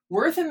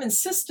 Wortham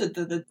insisted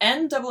that the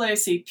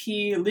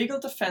NAACP Legal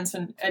Defense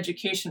and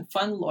Education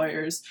Fund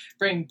lawyers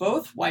bring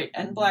both white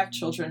and Black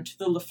children to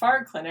the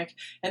Lafargue Clinic,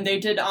 and they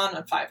did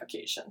on 5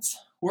 occasions.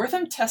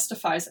 Wortham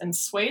testifies and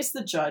sways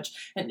the judge,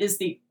 and is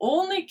the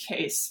only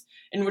case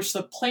in which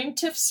the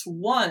plaintiffs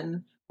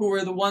won, who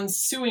were the ones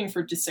suing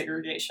for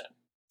desegregation.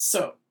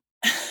 So,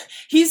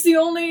 he's the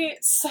only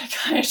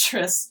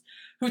psychiatrist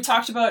who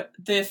talked about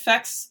the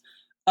effects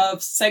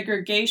of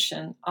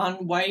segregation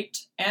on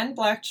white and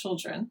Black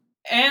children.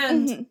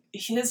 And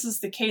his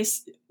is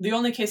the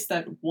only case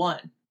that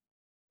won,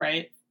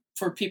 right?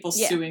 For people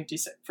suing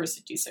for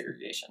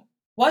desegregation.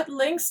 What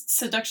links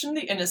Seduction of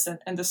the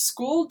Innocent and the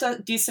school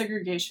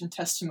desegregation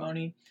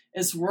testimony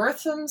is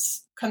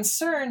Wortham's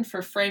concern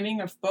for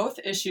framing of both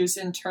issues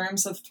in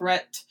terms of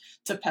threat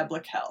to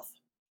public health.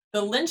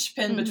 The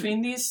linchpin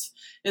between these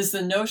is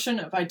the notion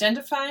of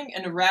identifying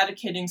and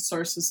eradicating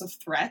sources of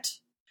threat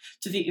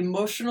to the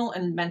emotional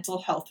and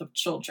mental health of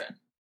children.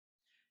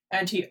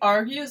 And he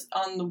argues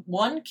on the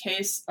one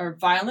case are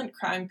violent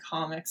crime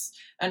comics,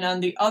 and on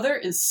the other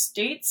is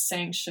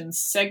state-sanctioned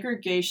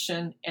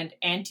segregation and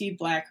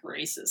anti-Black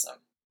racism.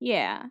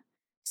 Yeah.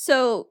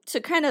 So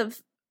to kind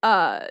of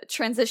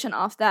transition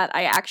off that,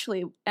 I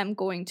actually am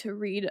going to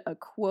read a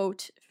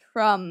quote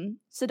from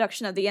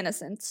Seduction of the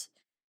Innocent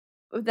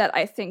that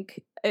I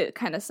think it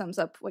kind of sums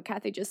up what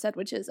Kathy just said,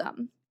 which is,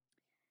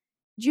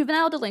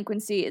 juvenile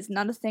delinquency is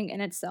not a thing in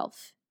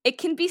itself. It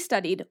can be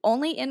studied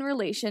only in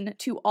relation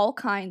to all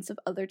kinds of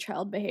other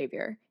child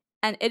behavior,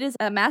 and it is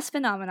a mass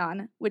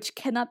phenomenon which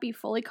cannot be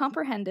fully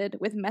comprehended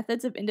with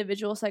methods of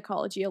individual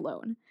psychology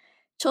alone.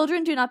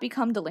 Children do not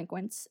become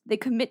delinquents, they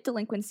commit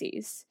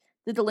delinquencies.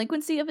 The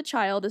delinquency of a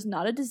child is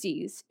not a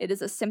disease, it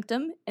is a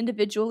symptom,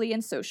 individually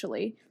and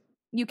socially.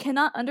 You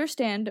cannot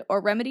understand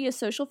or remedy a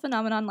social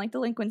phenomenon like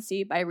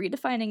delinquency by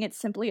redefining it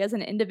simply as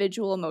an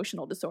individual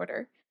emotional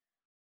disorder.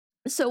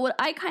 So what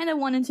I kind of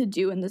wanted to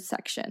do in this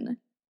section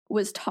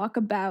was talk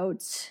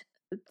about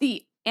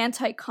the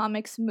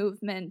anti-comics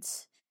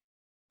movement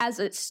as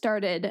it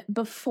started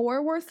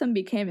before Wortham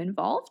became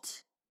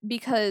involved,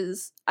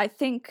 because I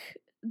think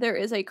there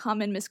is a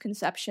common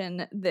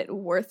misconception that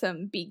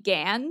Wortham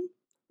began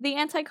the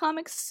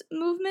anti-comics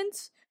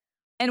movement,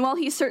 and while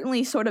he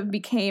certainly sort of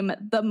became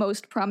the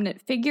most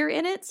prominent figure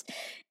in it,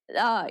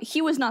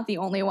 he was not the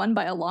only one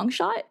by a long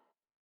shot.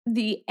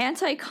 The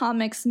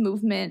anti-comics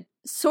movement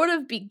sort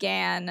of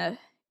began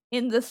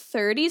in the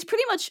 30s,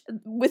 pretty much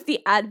with the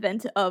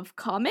advent of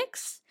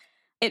comics.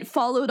 It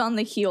followed on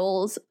the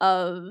heels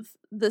of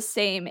the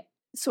same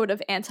sort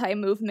of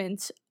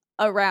anti-movement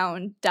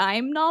around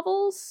dime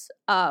novels,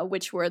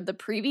 which were the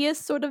previous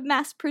sort of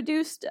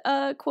mass-produced,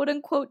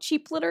 quote-unquote,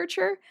 cheap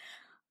literature.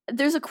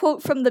 There's a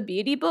quote from the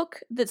Beatty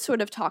book that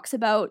sort of talks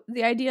about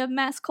the idea of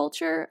mass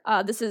culture.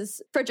 This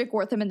is Frederick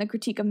Wortham and the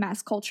Critique of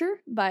Mass Culture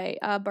by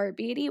Bart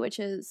Beatty, which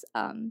is...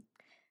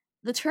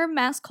 The term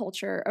mass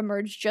culture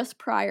emerged just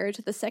prior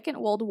to the Second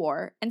World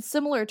War, and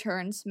similar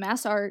terms,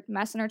 mass art,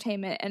 mass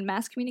entertainment, and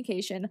mass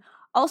communication,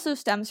 also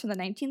stems from the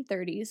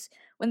 1930s,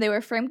 when they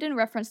were framed in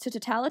reference to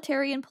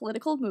totalitarian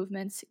political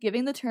movements,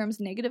 giving the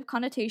terms negative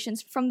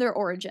connotations from their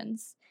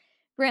origins.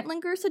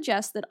 Brantlinger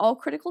suggests that all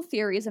critical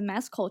theories of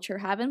mass culture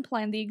have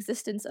implied the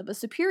existence of a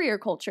superior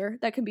culture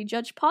that can be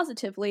judged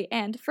positively,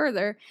 and,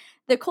 further,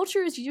 that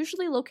culture is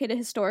usually located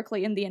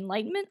historically in the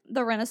Enlightenment,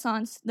 the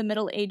Renaissance, the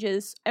Middle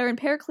Ages, or in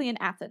Periclean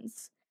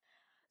Athens.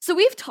 So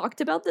we've talked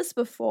about this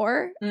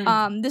before.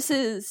 This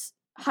is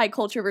high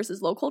culture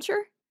versus low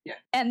culture. Yeah.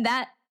 And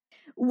that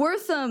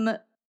Wortham,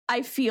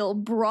 I feel,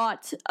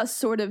 brought a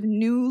sort of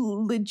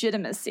new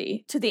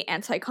legitimacy to the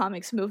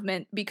anti-comics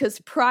movement,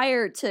 because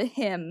prior to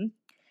him,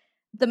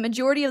 the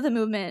majority of the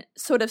movement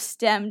sort of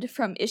stemmed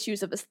from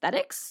issues of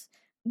aesthetics.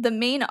 The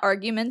main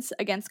arguments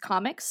against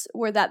comics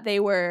were that they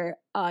were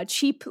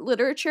cheap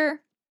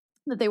literature,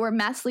 that they were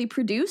massively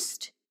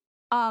produced,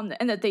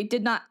 and that they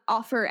did not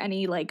offer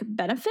any like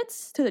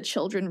benefits to the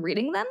children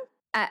reading them.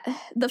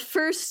 The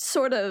first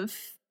sort of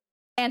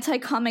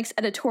anti-comics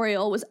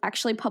editorial was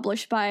actually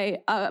published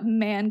by a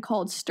man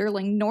called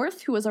Sterling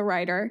North, who was a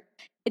writer.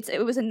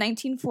 It was in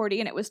 1940,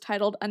 and it was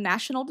titled "A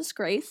National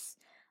Disgrace."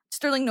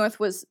 Sterling North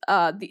was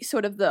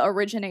the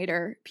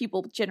originator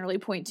people generally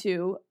point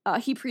to.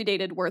 He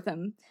predated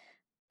Wortham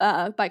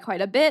by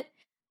quite a bit.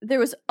 There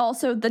was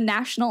also the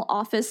National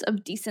Office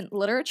of Decent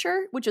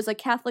Literature, which is a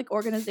Catholic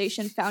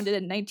organization founded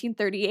in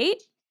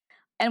 1938.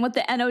 And what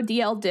the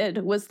NODL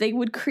did was they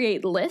would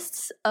create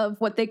lists of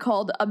what they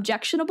called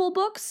objectionable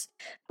books,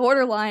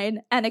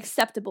 borderline, and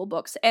acceptable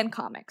books and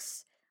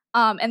comics.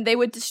 And they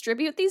would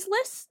distribute these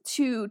lists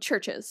to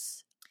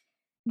churches.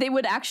 They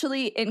would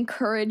actually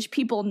encourage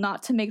people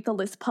not to make the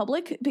list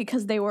public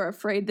because they were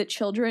afraid that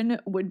children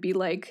would be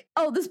like,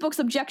 "Oh, this book's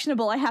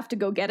objectionable, I have to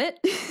go get it."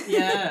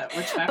 Yeah,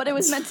 which happens.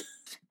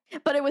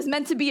 But it was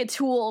meant to be a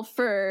tool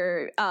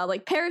for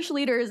like parish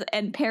leaders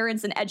and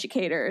parents and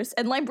educators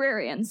and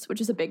librarians,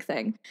 which is a big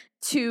thing,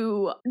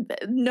 to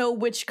know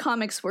which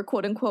comics were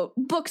quote unquote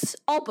books,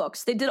 all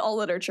books. They did all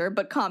literature,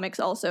 but comics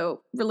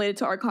also related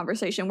to our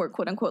conversation were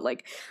quote unquote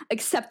like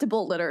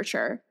acceptable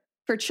literature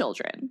for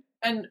children.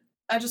 And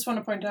I just want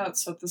to point out,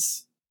 so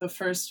the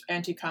first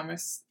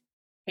anti-comics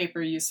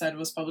paper you said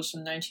was published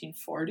in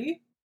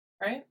 1940,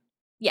 right?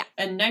 Yeah.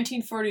 And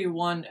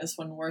 1941 is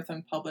when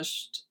Wortham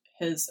published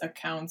his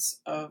accounts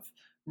of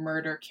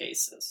murder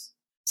cases.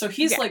 So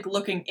he's like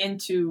looking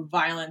into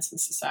violence in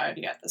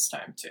society at this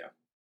time too.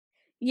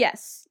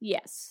 Yes.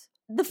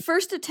 The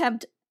first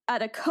attempt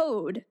at a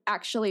code,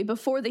 actually,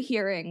 before the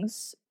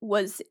hearings,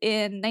 was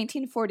in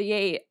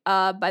 1948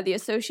 by the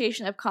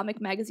Association of Comic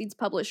Magazines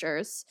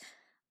Publishers.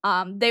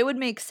 They would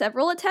make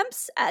several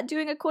attempts at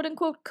doing a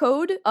quote-unquote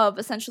code of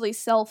essentially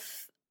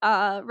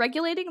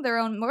self-regulating their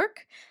own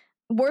work.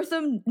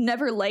 Wortham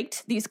never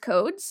liked these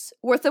codes.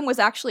 Wortham was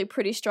actually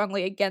pretty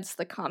strongly against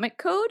the comic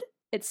code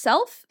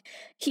itself.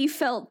 He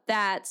felt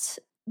that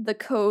the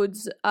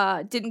codes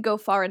didn't go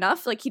far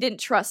enough. Like, he didn't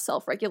trust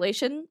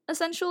self-regulation,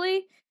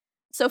 essentially.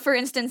 So, for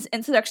instance,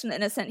 in Seduction of the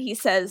Innocent, he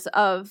says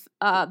of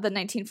the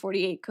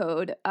 1948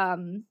 code,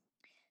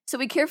 "So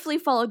we carefully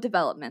followed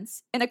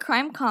developments. In a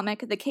crime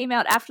comic that came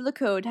out after the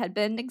code had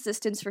been in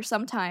existence for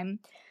some time,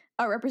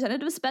 a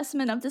representative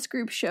specimen of this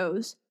group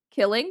shows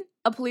killing,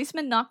 a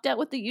policeman knocked out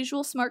with the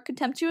usual smart,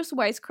 contemptuous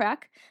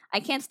wisecrack, 'I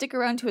can't stick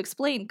around to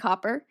explain,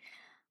 copper,'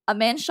 a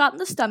man shot in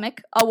the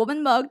stomach, a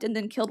woman mugged and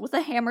then killed with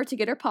a hammer to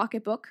get her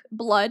pocketbook,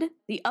 blood,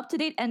 the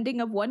up-to-date ending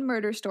of one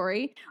murder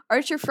story,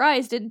 Archer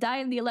Fries didn't die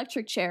in the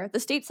electric chair, the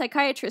state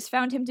psychiatrist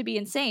found him to be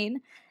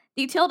insane,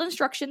 detailed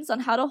instructions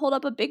on how to hold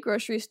up a big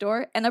grocery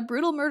store, and a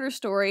brutal murder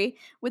story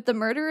with the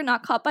murderer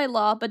not caught by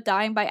law but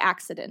dying by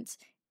accident.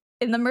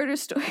 In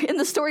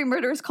the story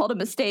Murder is Called a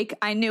Mistake,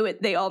 I knew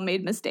it, they all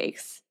made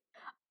mistakes."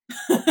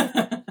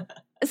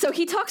 So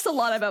he talks a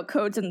lot about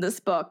codes in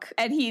this book,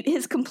 and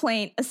his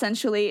complaint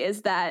essentially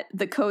is that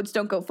the codes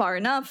don't go far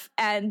enough,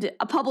 and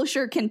a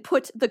publisher can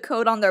put the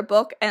code on their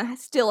book and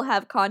still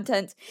have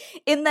content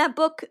in that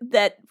book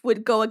that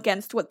would go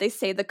against what they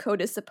say the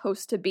code is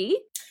supposed to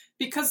be.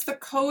 Because the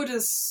code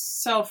is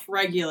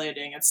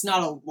self-regulating, it's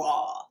not a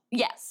law.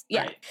 Yes,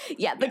 yeah. Right?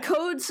 Yeah, the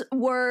codes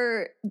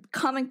were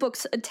comic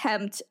books'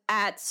 attempt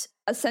at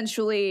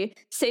essentially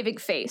saving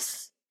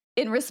face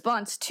in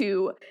response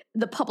to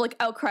the public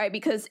outcry,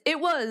 because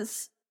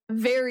comics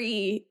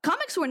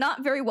were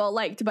not very well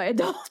liked by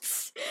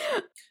adults.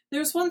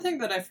 There's one thing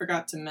that I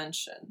forgot to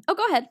mention. Oh,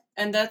 go ahead.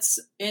 And that's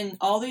in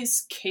all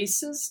these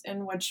cases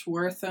in which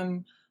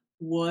Wortham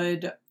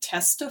would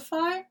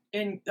testify,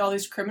 in all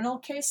these criminal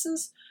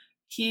cases,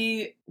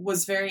 he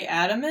was very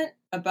adamant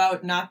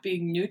about not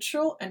being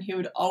neutral, and he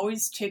would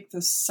always take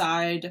the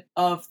side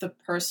of the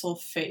person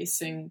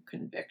facing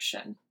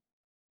conviction.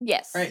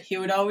 Yes. Right? He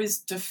would always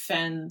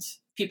defend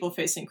people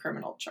facing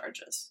criminal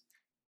charges.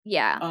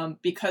 Yeah.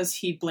 Because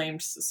he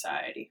blamed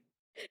society.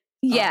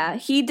 Yeah,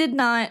 he did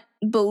not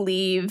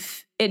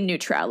believe in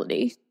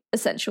neutrality,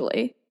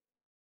 essentially.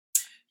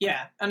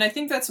 Yeah, and I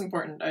think that's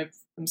important.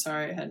 I'm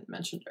sorry I hadn't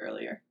mentioned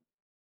earlier.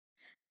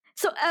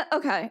 So,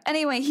 okay.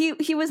 Anyway,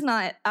 he was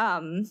not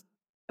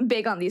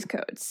big on these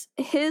codes.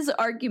 His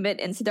argument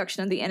in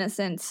Seduction of the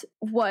Innocent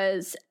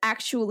was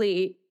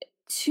actually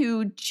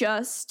to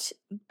just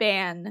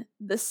ban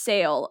the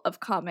sale of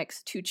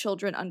comics to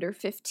children under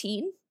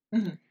 15.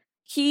 Mm-hmm.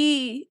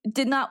 He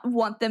did not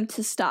want them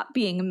to stop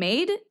being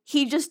made.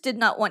 He just did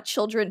not want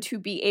children to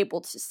be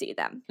able to see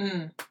them.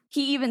 Mm.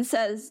 He even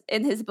says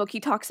in his book, he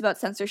talks about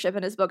censorship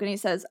in his book, and he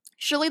says,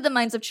 "Surely the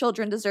minds of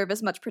children deserve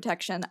as much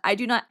protection. I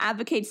do not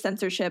advocate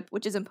censorship,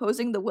 which is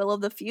imposing the will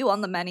of the few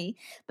on the many,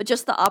 but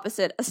just the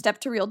opposite, a step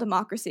to real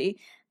democracy,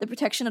 the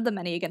protection of the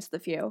many against the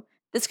few.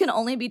 This can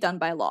only be done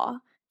by law.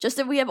 Just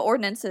as we have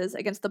ordinances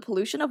against the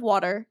pollution of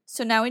water,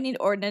 so now we need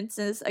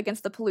ordinances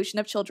against the pollution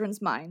of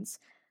children's minds.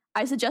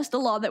 I suggest a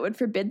law that would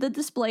forbid the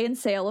display and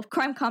sale of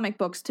crime comic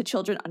books to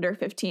children under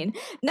 15.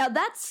 Now,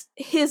 that's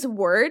his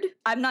word.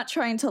 I'm not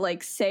trying to,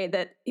 like, say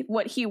that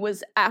what he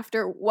was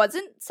after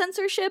wasn't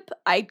censorship.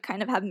 I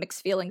kind of have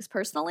mixed feelings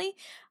personally,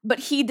 but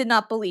he did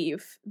not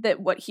believe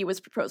that what he was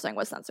proposing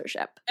was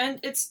censorship.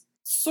 And it's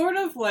sort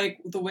of like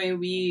the way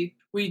we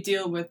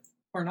deal with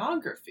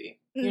pornography.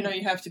 You know,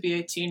 you have to be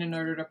 18 in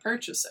order to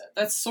purchase it.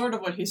 That's sort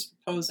of what he's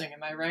proposing.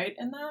 Am I right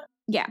in that?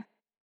 Yeah.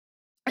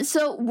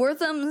 So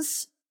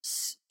Wortham's...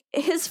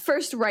 his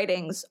first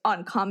writings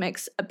on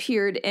comics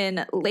appeared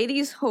in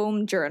Ladies'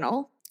 Home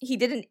Journal. He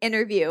did an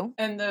interview.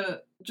 And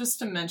just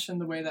to mention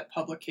the way that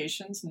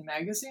publications and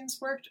magazines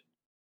worked,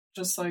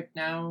 just like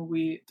now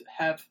we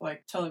have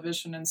like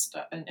television and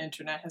stuff, and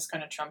internet has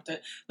kind of trumped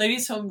it.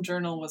 Ladies' Home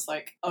Journal was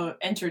like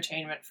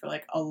entertainment for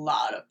like a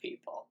lot of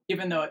people,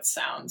 even though it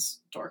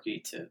sounds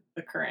dorky to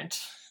the current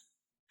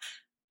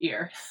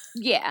ear.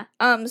 Yeah.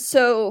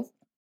 So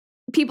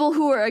people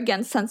who were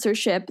against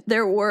censorship,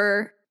 there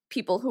were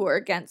people who were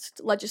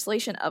against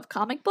legislation of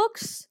comic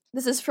books.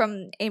 This is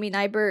from Amy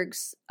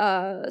Nyberg's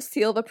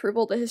Seal of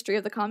Approval, The History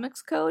of the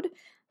Comics Code.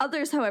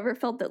 Others, however,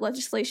 felt that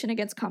legislation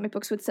against comic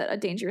books would set a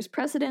dangerous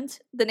precedent.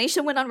 The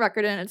Nation went on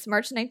record in its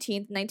March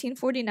 19,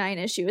 1949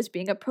 issue as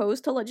being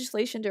opposed to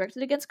legislation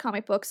directed against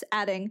comic books,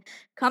 adding,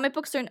 "Comic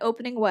books are an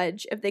opening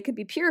wedge. If they could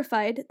be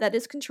purified, that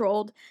is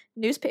controlled,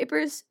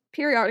 newspapers,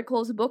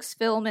 periodicals, books,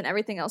 film, and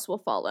everything else will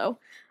follow."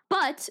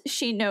 But,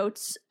 she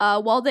notes,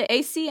 while the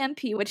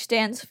ACMP, which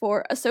stands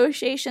for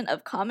Association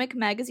of Comic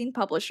Magazine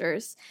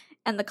Publishers,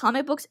 and the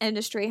comic books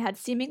industry had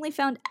seemingly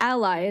found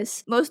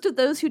allies, most of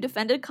those who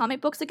defended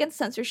comic books against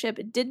censorship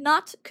did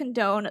not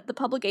condone the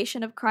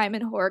publication of crime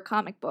and horror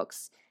comic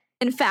books.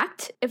 In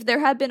fact, if there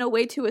had been a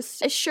way to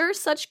assure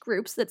such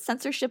groups that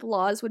censorship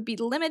laws would be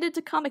limited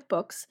to comic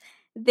books,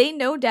 they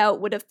no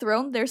doubt would have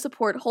thrown their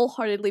support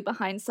wholeheartedly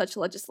behind such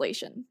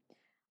legislation.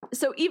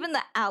 So even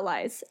the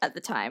allies at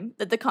the time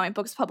that the comic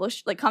books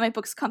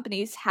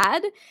companies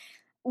had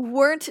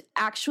weren't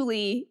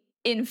actually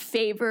in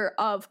favor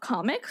of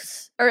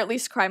comics, or at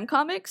least crime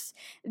comics.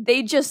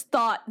 They just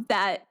thought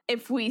that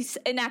if we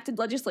enacted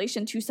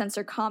legislation to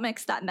censor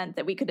comics, that meant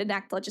that we could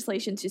enact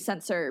legislation to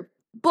censor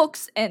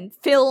books and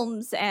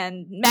films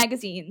and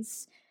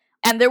magazines.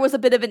 And there was a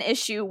bit of an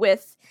issue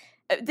with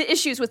the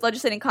issues with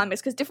legislating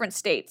comics, because different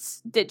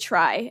states did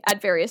try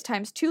at various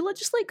times to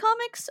legislate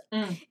comics,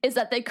 is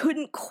that they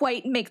couldn't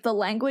quite make the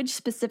language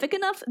specific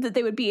enough that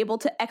they would be able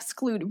to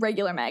exclude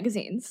regular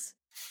magazines.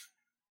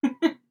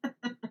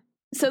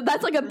 So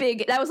that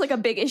was like a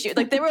big issue.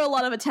 Like, there were a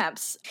lot of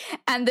attempts,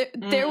 and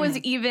there was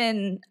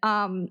even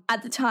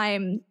at the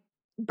time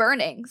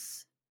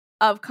burnings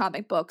of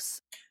comic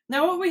books.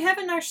 Now, what we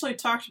haven't actually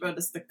talked about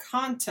is the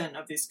content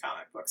of these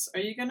comic books. Are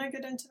you gonna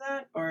get into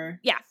that,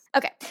 or? Yeah.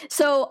 Okay.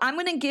 So I'm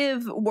gonna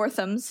give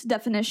Wortham's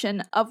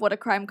definition of what a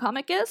crime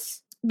comic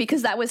is,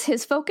 because that was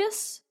his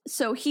focus.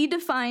 So he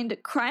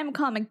defined crime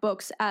comic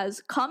books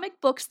as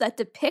comic books that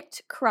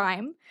depict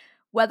crime,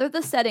 whether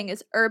the setting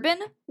is urban,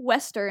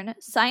 western,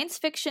 science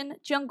fiction,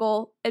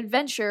 jungle,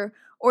 adventure,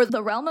 or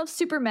the realm of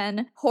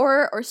supermen,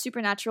 horror, or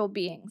supernatural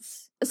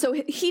beings. So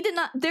he did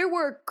not... There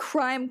were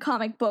crime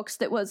comic books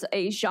that was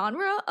a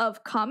genre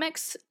of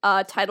comics,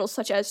 titles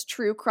such as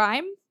True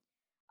Crime,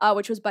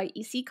 which was by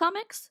EC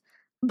Comics.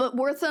 But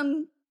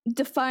Wortham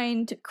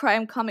defined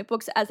crime comic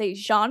books as a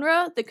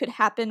genre that could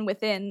happen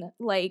within,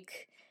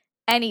 like,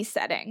 any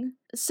setting.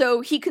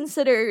 So he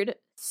considered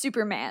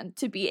Superman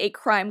to be a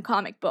crime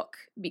comic book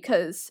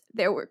because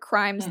there were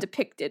crimes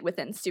depicted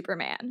within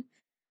Superman.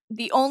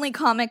 The only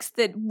comics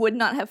that would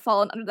not have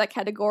fallen under that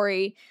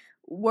category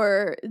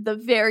were the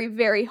very,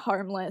 very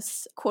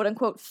harmless,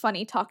 quote-unquote,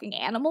 funny talking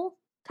animal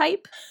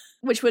type,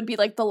 which would be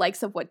like the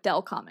likes of what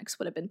Dell Comics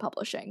would have been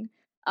publishing.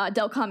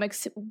 Dell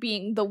Comics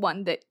being the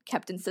one that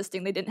kept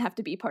insisting they didn't have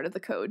to be part of the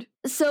code.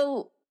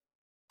 So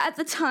at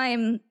the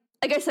time,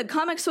 like I said,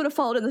 comics sort of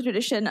followed in the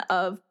tradition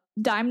of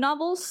dime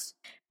novels,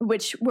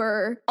 which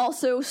were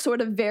also sort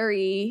of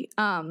very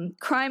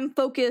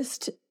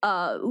crime-focused.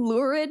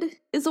 Lurid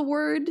is a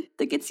word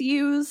that gets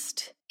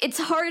used. It's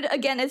hard,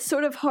 again, it's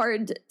sort of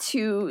hard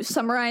to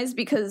summarize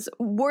because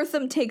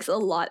Wortham takes a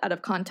lot out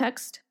of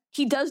context.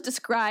 He does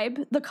describe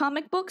the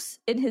comic books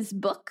in his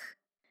book,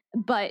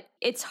 but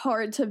it's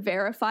hard to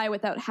verify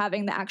without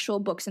having the actual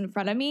books in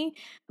front of me.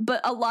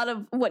 But a lot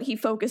of what he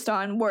focused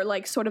on were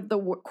like sort of the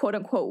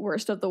quote-unquote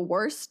worst of the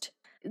worst.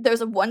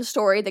 There's one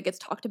story that gets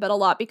talked about a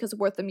lot because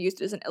Wortham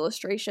used it as an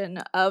illustration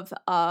of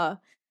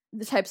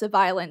the types of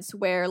violence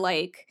where,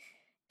 like,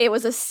 it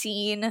was a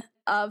scene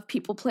of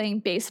people playing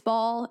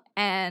baseball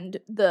and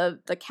the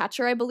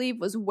catcher, I believe,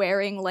 was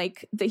wearing,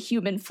 like, the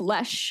human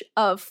flesh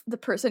of the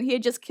person he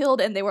had just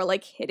killed, and they were,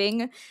 like,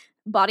 hitting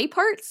body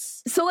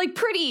parts. So, like,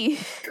 pretty...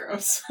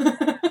 Gross.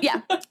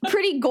 Yeah,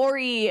 pretty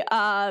gory,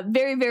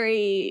 very,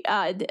 very...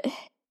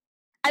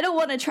 I don't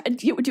want to try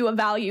to do a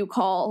value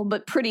call,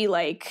 but pretty,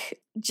 like,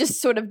 just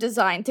sort of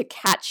designed to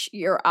catch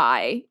your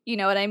eye. You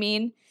know what I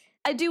mean?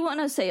 I do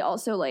want to say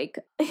also, like,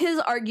 his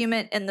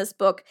argument in this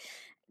book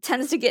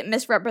tends to get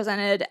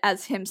misrepresented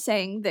as him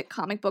saying that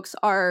comic books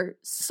are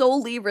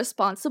solely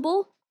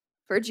responsible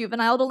for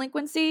juvenile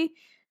delinquency.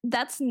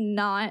 That's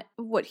not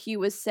what he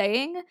was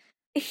saying.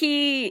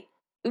 He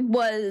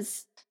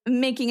was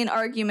making an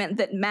argument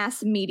that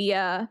mass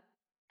media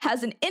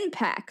has an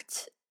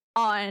impact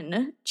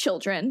on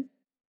children,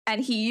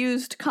 and he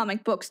used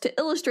comic books to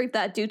illustrate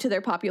that due to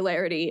their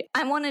popularity.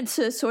 I wanted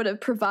to sort of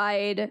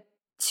provide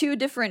two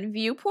different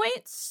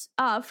viewpoints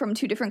from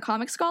two different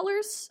comic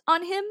scholars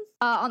on him,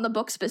 on the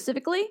book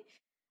specifically.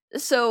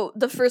 So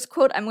the first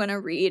quote I'm going to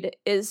read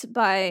is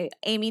by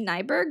Amy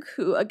Nyberg,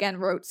 who again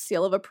wrote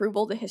Seal of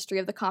Approval, The History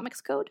of the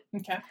Comics Code.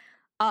 Okay.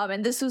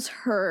 And this was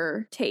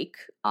her take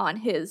on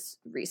his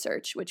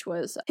research, which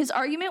was, his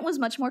argument was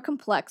much more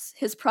complex.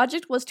 His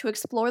project was to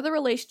explore the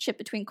relationship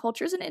between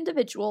cultures and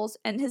individuals,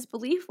 and his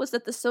belief was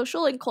that the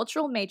social and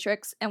cultural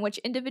matrix in which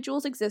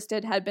individuals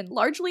existed had been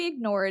largely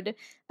ignored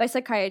by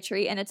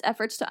psychiatry and its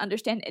efforts to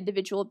understand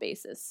individual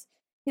basis.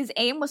 His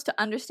aim was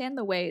to understand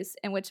the ways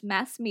in which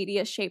mass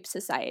media shape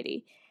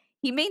society.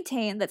 He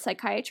maintained that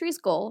psychiatry's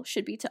goal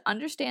should be to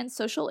understand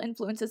social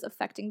influences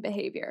affecting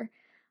behavior.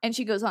 And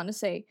she goes on to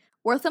say,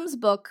 Wortham's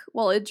book,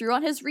 while it drew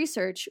on his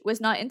research, was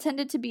not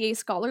intended to be a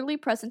scholarly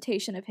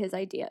presentation of his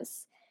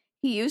ideas.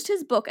 He used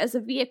his book as a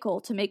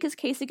vehicle to make his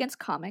case against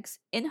comics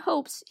in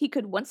hopes he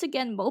could once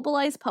again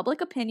mobilize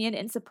public opinion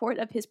in support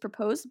of his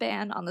proposed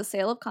ban on the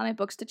sale of comic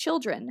books to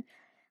children.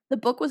 The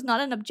book was not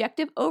an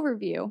objective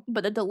overview,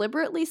 but a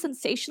deliberately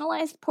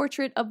sensationalized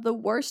portrait of the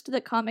worst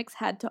that comics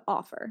had to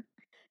offer.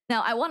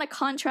 Now, I want to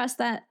contrast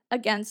that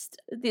against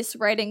this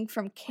writing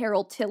from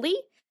Carol Tilly,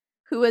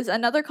 who is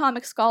another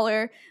comic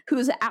scholar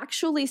who's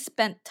actually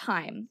spent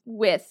time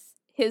with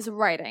his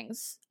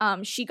writings.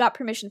 She got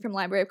permission from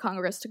Library of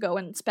Congress to go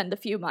and spend a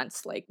few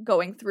months like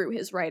going through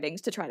his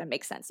writings to try to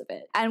make sense of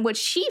it. And what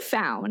she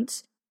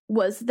found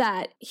was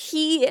that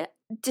he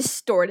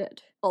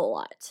distorted a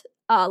lot.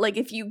 Like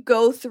if you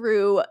go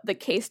through the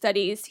case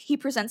studies he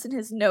presents in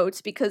his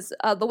notes, because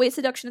the way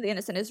Seduction of the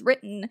Innocent is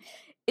written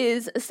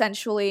is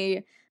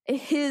essentially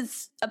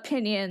his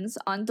opinions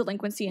on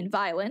delinquency and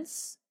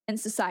violence in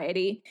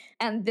society,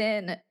 and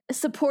then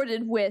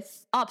supported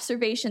with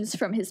observations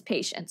from his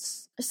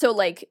patients. So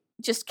like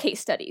just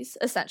case studies,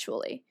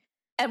 essentially.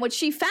 And what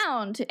she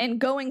found in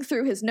going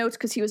through his notes,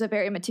 because he was a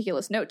very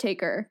meticulous note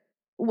taker,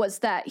 was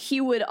that he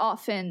would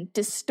often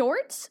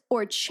distort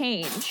or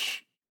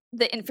change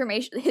the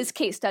information, his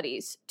case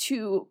studies,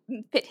 to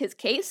fit his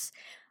case.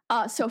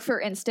 So for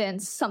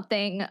instance,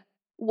 something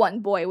one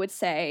boy would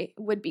say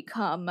would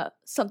become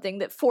something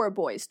that four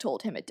boys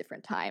told him at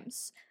different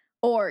times.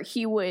 Or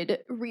he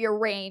would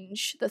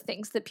rearrange the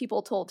things that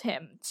people told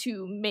him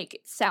to make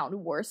it sound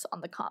worse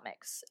on the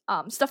comics.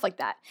 Stuff like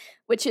that,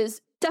 which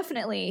is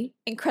definitely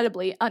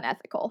incredibly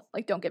unethical.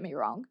 Like, don't get me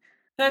wrong.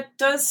 That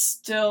does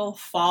still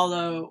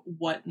follow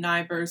what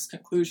Nyberg's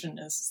conclusion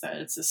is, that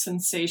it's a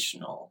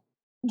sensational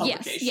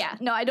publication. Yes, yeah.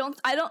 No, I don't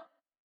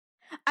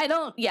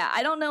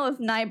know if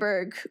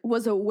Nyberg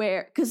was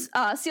aware, because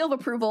Seal of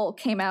Approval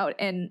came out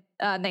in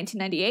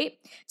 1998,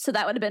 so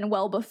that would have been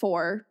well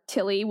before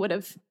Tilly would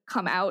have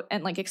come out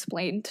and like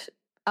explained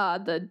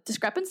the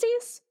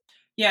discrepancies.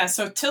 Yeah,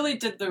 so Tilly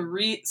did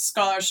the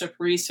scholarship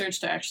research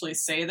to actually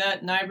say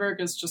that. Nyberg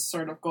is just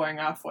sort of going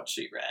off what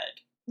she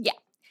read.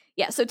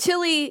 Yeah, so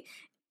Tilly,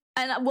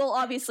 and we'll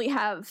obviously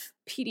have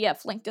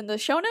PDF linked in the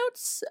show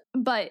notes,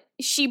 but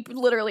she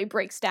literally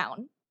breaks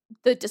down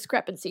the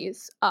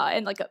discrepancies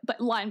and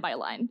but line by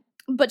line.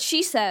 But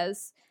she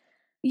says,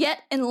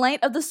 yet, in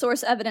light of the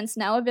source evidence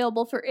now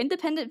available for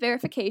independent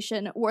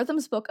verification,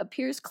 Wortham's book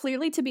appears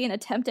clearly to be an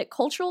attempt at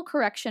cultural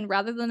correction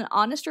rather than an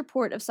honest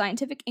report of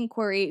scientific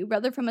inquiry,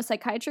 rather from a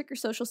psychiatric or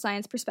social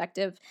science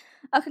perspective,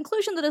 a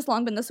conclusion that has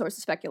long been the source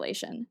of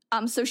speculation.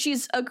 So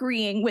she's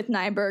agreeing with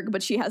Nyberg,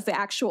 but she has the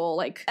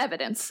actual,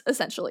 evidence,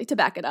 essentially, to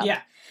back it up.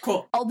 Yeah,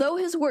 cool. Although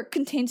his work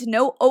contains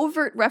no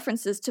overt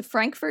references to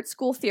Frankfurt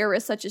School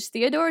theorists such as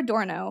Theodor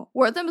Adorno,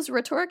 Wortham's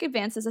rhetoric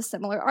advances a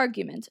similar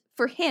argument.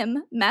 For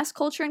him, mass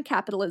culture and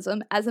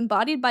capitalism, as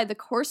embodied by the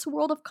coarse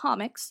world of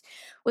comics,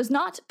 was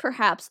not,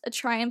 perhaps, a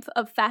triumph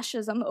of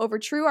fascism over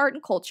true art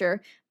and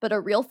culture, but a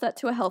real threat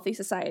to a healthy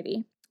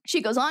society.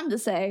 She goes on to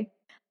say,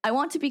 I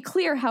want to be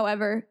clear,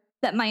 however,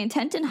 that my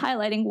intent in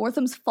highlighting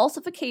Wortham's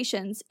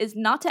falsifications is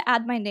not to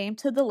add my name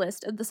to the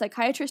list of the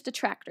psychiatrist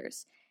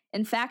detractors.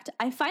 In fact,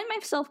 I find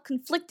myself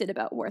conflicted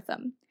about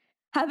Wortham.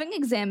 Having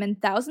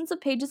examined thousands of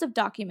pages of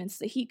documents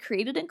that he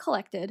created and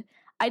collected,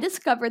 I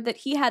discovered that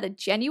he had a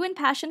genuine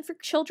passion for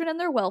children and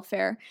their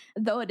welfare,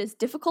 though it is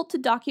difficult to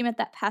document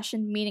that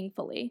passion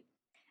meaningfully.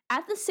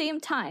 At the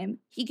same time,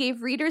 he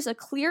gave readers a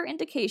clear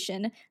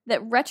indication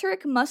that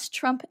rhetoric must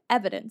trump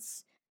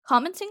evidence.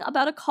 Commenting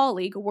about a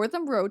colleague,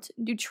 Wortham wrote,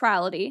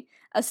 neutrality,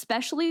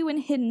 especially when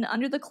hidden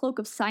under the cloak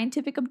of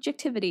scientific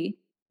objectivity,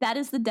 that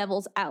is the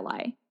devil's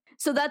ally.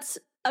 So that's,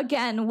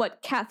 again,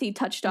 what Kathy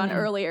touched on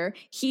earlier.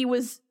 He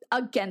was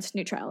against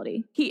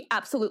neutrality. He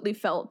absolutely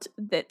felt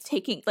that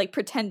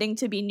pretending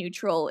to be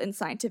neutral in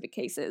scientific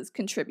cases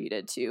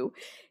contributed to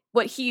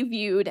what he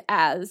viewed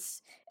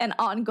as an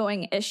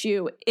ongoing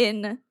issue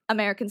in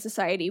American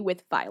society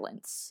with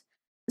violence.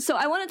 So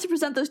I wanted to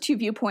present those two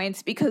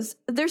viewpoints because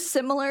they're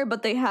similar,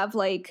 but they have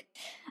like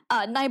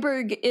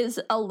Nyberg is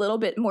a little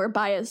bit more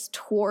biased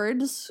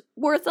towards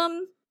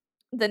Wortham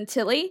than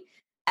Tilly,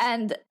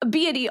 and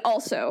Beatty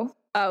also.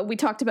 We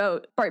talked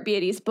about Bart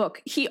Beatty's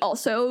book. He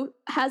also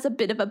has a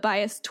bit of a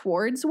bias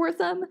towards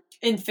Wortham.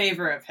 In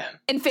favor of him.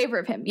 In favor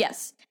of him,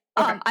 yes.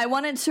 Okay. I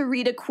wanted to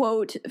read a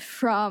quote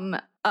from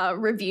a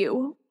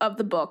review of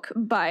the book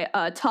by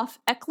Toph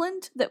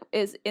Eklund that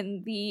is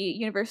in the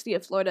University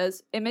of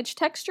Florida's Image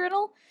Text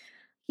Journal.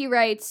 He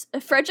writes,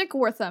 Frederick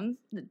Wortham,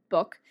 the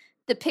book,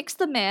 depicts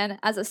the man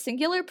as a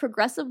singular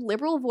progressive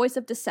liberal voice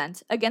of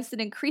dissent against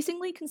an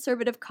increasingly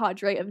conservative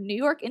cadre of New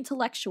York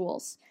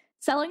intellectuals,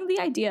 selling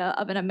the idea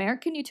of an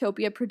American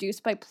utopia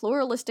produced by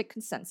pluralistic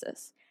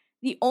consensus.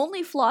 The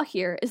only flaw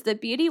here is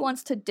that Beatty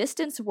wants to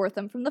distance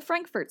Wortham from the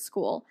Frankfurt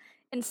School,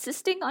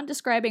 insisting on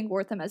describing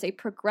Wortham as a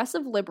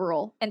progressive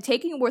liberal and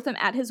taking Wortham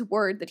at his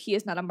word that he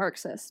is not a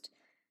Marxist.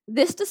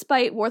 This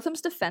despite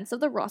Wortham's defense of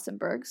the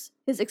Rosenbergs,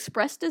 his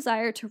expressed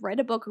desire to write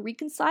a book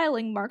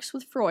reconciling Marx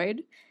with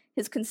Freud,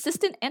 his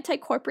consistent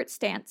anti-corporate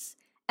stance,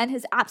 and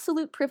his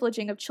absolute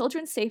privileging of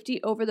children's safety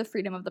over the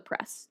freedom of the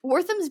press.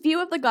 Wortham's view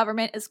of the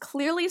government is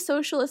clearly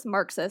socialist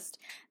Marxist,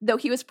 though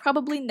he was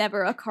probably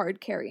never a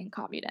card-carrying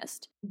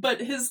communist.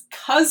 But his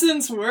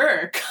cousins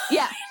were.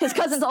 Yeah, his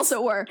cousins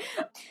also were.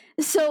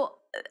 So,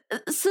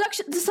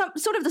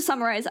 to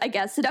summarize, I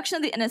guess, Seduction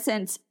of the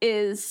Innocent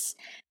is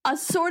a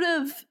sort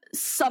of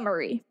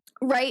summary,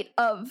 right,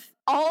 of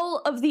all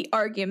of the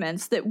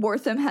arguments that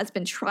Wortham has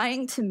been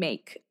trying to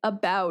make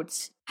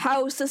about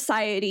how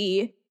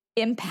society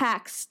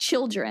impacts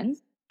children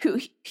who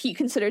he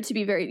considered to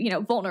be very,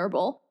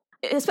 vulnerable,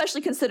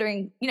 especially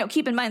considering,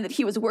 keep in mind that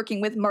he was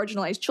working with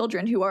marginalized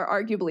children who are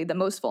arguably the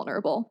most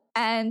vulnerable,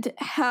 and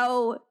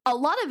how a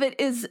lot of it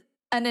is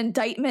an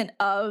indictment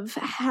of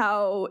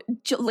how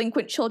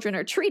delinquent children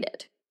are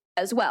treated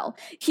as well.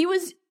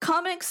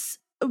 Comics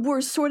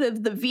were sort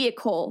of the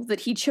vehicle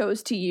that he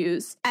chose to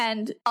use,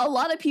 and a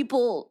lot of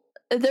people,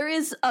 there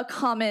is a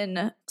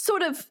common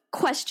sort of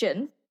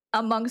question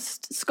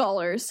amongst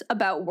scholars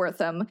about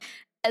Wortham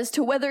as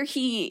to whether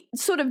he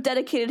sort of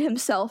dedicated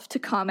himself to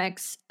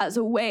comics as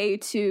a way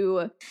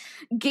to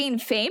gain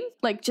fame,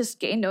 like just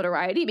gain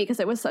notoriety, because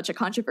it was such a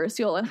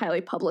controversial and highly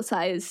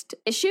publicized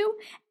issue.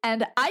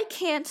 And I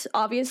can't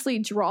obviously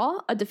draw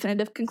a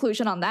definitive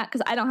conclusion on that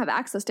because I don't have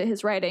access to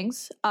his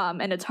writings,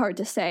 and it's hard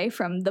to say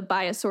from the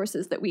biased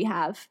sources that we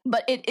have.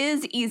 But it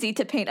is easy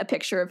to paint a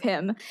picture of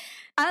him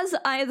as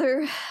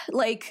either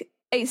like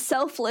a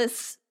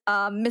selfless,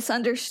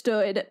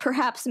 misunderstood,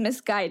 perhaps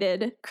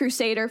misguided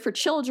crusader for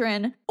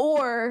children,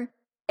 or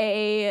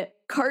a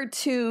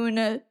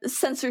cartoon,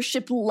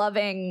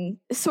 censorship-loving,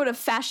 sort of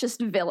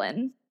fascist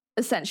villain,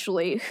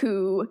 essentially,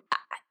 who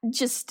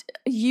just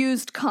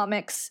used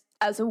comics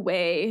as a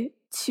way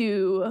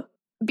to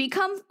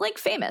become,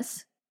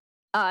 famous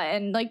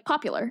and,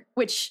 popular,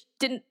 which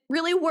didn't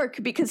really work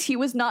because he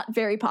was not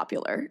very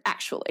popular,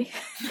 actually.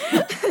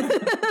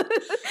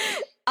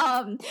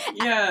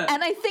 Yeah.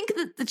 And I think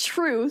that the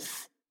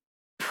truth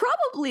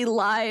probably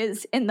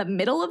lies in the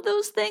middle of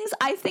those things.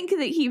 I think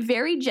that he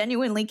very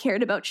genuinely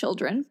cared about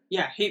children.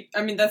 Yeah,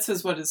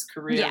 that's what his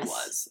career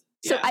was.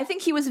 So Yeah. I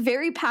think he was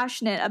very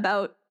passionate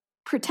about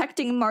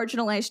protecting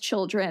marginalized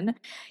children.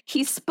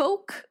 He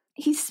spoke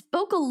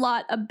a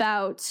lot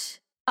about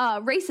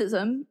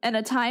racism in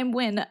a time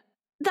when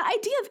the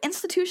idea of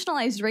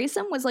institutionalized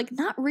racism was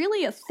not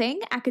really a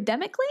thing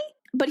academically,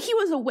 but he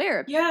was aware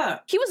of it. Yeah.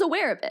 He was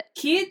aware of it.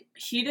 He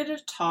did a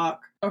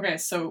talk. Okay,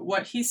 so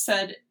what he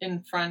said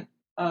in front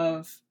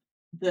of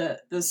the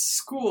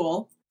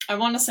school, I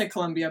want to say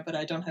Columbia, but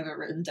I don't have it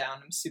written down.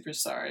 I'm super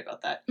sorry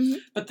about that. Mm-hmm.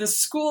 But the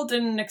school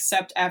didn't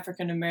accept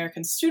African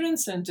American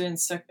students and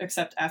didn't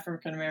accept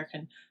African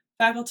American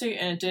faculty,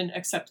 and it didn't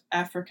accept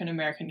African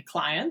American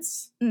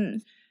clients.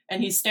 Mm.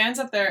 And he stands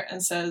up there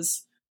and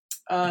says,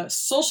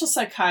 social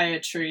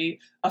psychiatry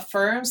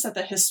affirms that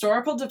the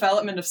historical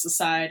development of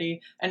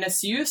society and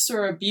its use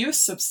or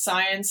abuse of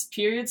science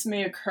periods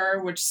may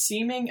occur which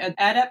seeming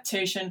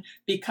adaptation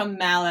become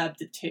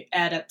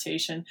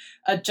maladaptation,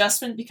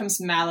 adjustment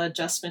becomes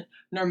maladjustment,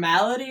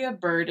 normality a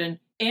burden.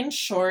 In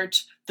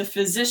short, the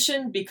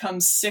physician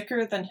becomes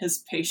sicker than his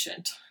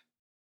patient.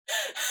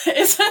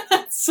 Isn't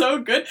that so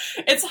good?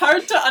 It's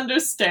hard to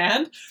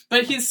understand,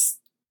 but he's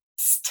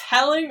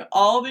telling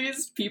all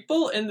these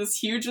people in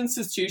this huge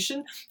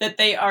institution that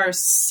they are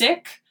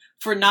sick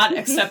for not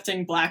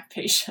accepting Black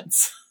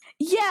patients.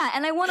 Yeah,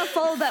 and I want to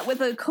follow that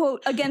with a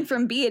quote again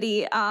from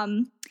Beatty.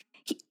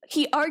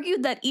 He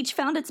argued that each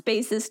found its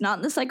basis not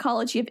in the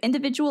psychology of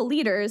individual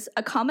leaders,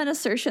 a common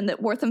assertion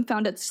that Wortham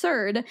found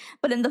absurd,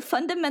 but in the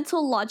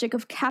fundamental logic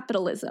of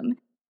capitalism.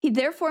 He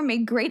therefore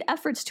made great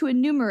efforts to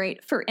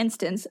enumerate, for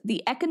instance,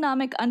 the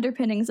economic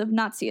underpinnings of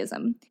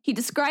Nazism. He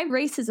described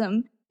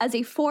racism as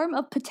a form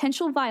of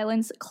potential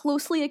violence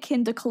closely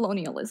akin to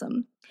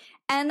colonialism.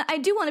 And I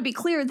do want to be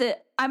clear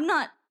that I'm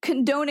not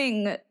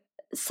condoning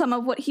some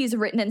of what he's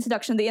written in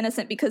Seduction of the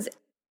Innocent, because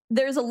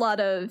there's a lot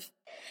of,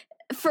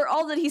 for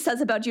all that he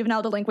says about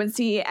juvenile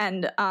delinquency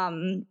and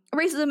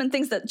racism and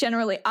things that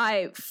generally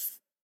I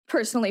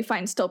personally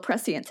find still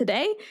prescient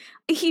today,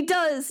 he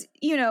does,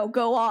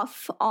 go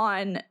off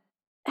on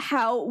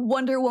how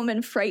Wonder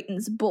Woman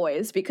frightens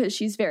boys because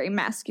she's very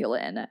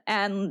masculine,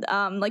 and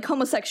like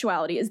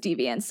homosexuality is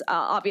deviance.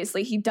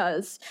 Obviously, he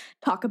does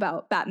talk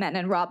about Batman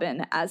and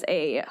Robin as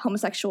a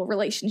homosexual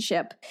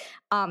relationship.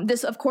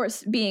 This, of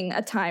course, being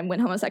a time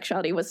when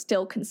homosexuality was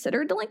still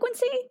considered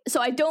delinquency.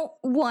 So I don't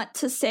want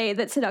to say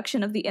that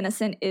Seduction of the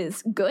Innocent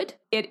is good.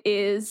 It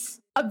is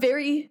a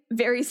very,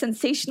 very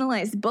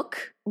sensationalized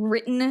book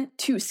written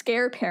to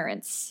scare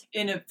parents.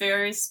 In a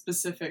very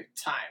specific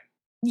time.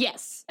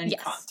 Yes. And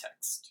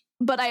context.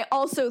 But I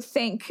also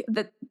think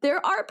that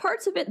there are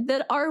parts of it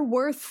that are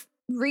worth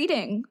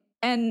reading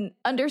and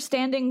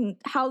understanding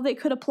how they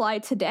could apply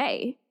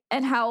today,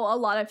 and how a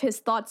lot of his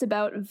thoughts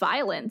about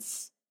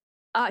violence,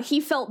 he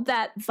felt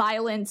that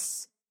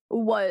violence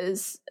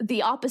was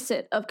the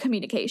opposite of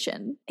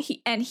communication.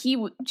 He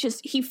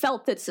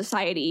felt that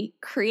society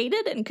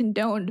created and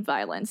condoned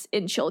violence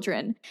in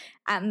children,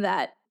 and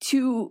that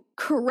to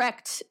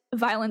correct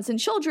violence in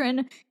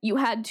children, you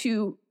had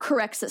to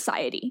correct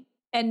society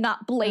and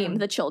not blame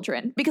the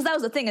children. Because that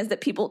was the thing, is that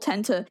people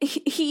tend to,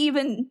 he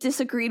even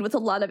disagreed with a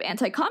lot of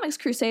anti-comics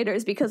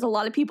crusaders, because a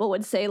lot of people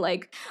would say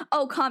like,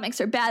 oh, comics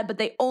are bad, but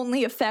they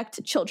only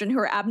affect children who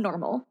are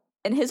abnormal.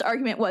 And his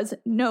argument was,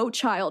 no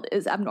child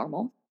is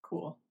abnormal.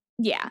 Cool.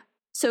 Yeah.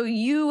 So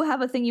you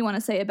have a thing you want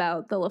to say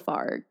about the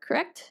Lafargue,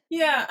 correct?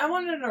 Yeah, I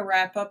wanted to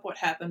wrap up what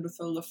happened with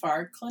the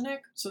Lafargue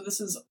Clinic. So this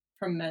is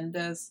from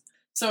Mendez.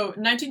 So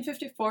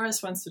 1954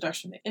 is when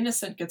Seduction of the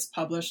Innocent gets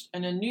published,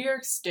 and in New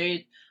York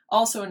State,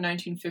 also in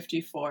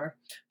 1954,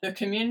 the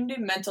Community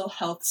Mental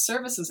Health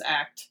Services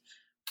Act,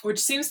 which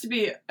seems to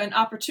be an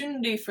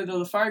opportunity for the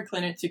Lafargue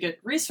Clinic to get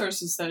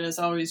resources that it has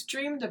always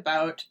dreamed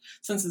about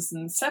since its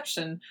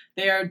inception,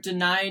 they are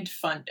denied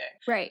funding.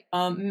 Right.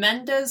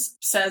 Mendez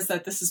says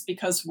that this is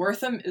because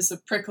Wortham is a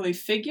prickly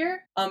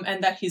figure,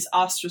 and that he's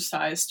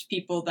ostracized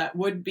people that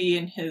would be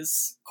in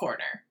his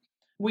corner.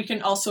 We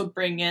can also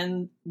bring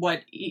in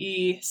what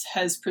E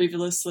has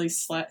previously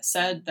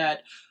said,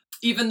 that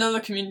even though the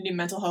Community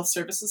Mental Health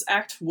Services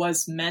Act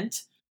was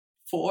meant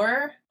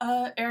for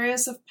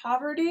areas of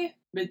poverty,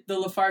 the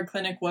Lafargue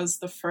Clinic was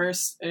the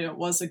first. It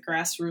was a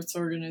grassroots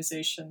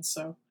organization,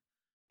 so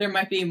there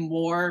might be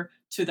more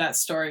to that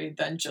story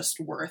than just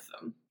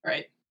Wortham,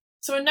 right?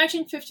 So in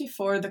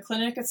 1954, the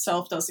clinic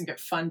itself doesn't get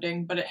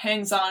funding, but it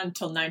hangs on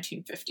until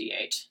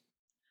 1958.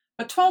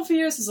 But 12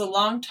 years is a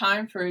long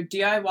time for a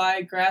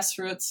DIY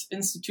grassroots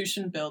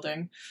institution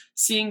building,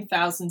 seeing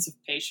thousands of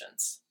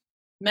patients.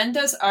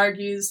 Mendez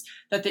argues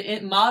that the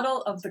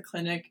model of the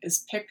clinic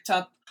is picked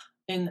up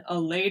in a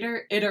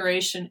later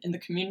iteration in the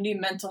community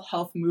mental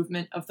health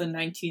movement of the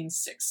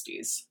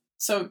 1960s.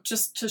 So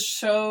just to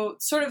show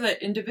sort of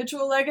the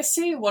individual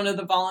legacy, one of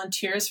the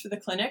volunteers for the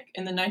clinic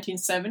in the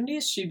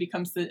 1970s, she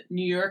becomes the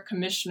New York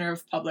Commissioner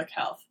of Public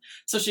Health.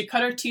 So she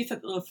cut her teeth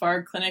at the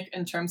Lafargue Clinic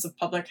in terms of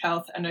public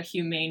health and a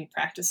humane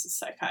practice of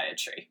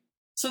psychiatry.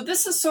 So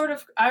this is sort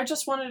of, I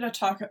just wanted to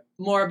talk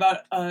more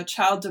about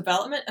child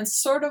development and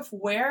sort of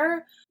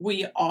where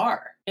we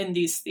are in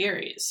these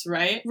theories,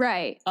 right?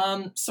 Right.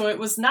 So it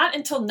was not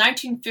until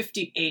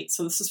 1958,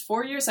 so this is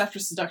 4 years after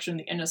Seduction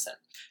of the Innocent.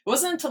 It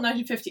wasn't until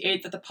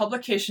 1958 that the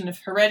publication of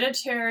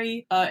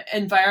Hereditary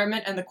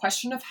Environment and the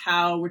Question of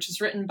How, which is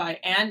written by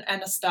Anne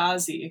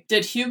Anastasi,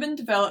 did human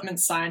development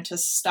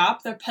scientists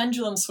stop their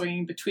pendulum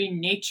swinging between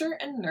nature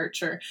and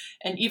nurture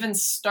and even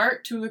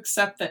start to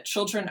accept that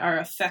children are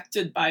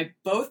affected by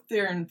both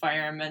their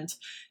environment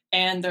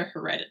and their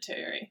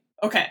hereditary.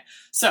 Okay,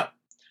 so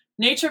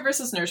nature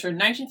versus nurture,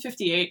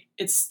 1958,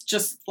 it's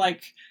just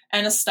like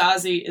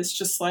Anastasi is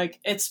just like,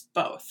 it's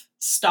both.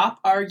 Stop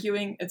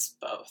arguing, it's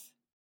both.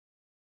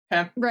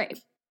 Okay. Right.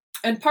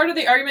 And part of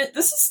the argument,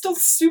 this is still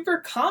super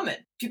common.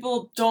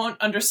 People don't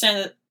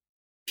understand that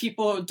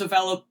people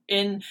develop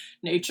in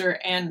nature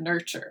and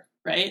nurture,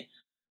 right?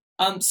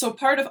 So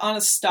part of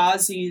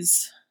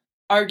Anastasi's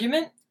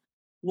argument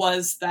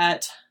was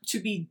that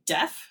to be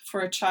deaf, for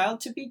a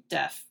child to be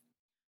deaf,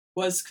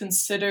 was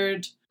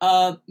considered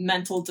a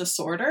mental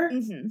disorder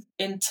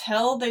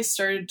until they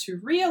started to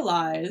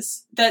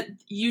realize that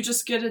you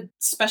just get a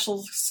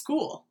special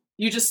school.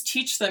 You just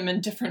teach them in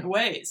different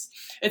ways.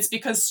 It's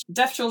because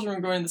deaf children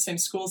were going to the same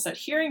schools that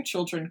hearing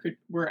children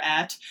were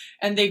at,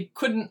 and they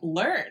couldn't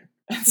learn.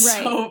 And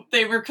so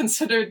they were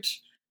considered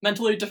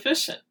mentally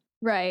deficient.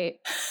 Right.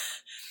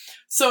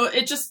 So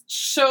it just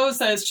shows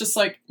that it's just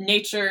like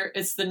nature,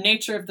 it's the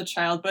nature of the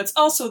child, but it's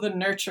also the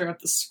nurture of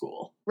the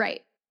school.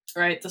 Right.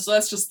 Right? So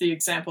that's just the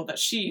example that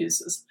she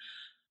uses.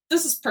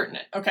 This is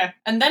pertinent, okay?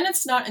 And then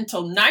it's not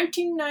until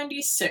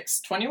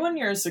 1996, 21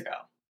 years ago,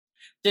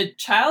 did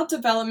child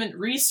development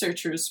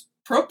researchers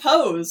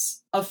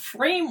propose a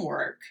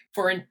framework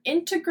for an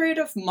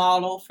integrative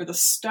model for the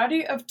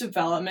study of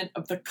development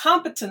of the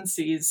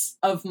competencies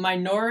of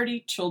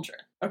minority children.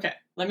 Okay,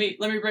 let me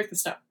break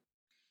this down.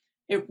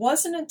 It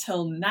wasn't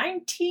until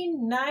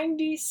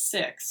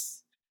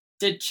 1996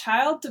 did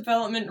child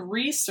development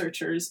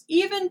researchers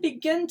even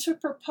begin to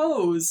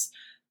propose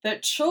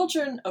that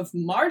children of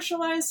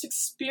marginalized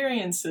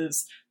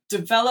experiences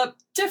develop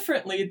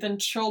differently than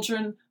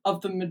children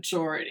of the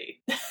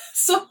majority.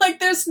 So, like,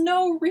 there's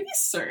no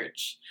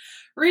research.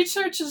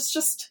 Research is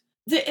just,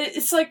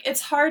 it's like,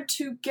 it's hard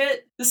to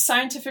get the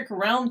scientific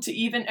realm to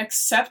even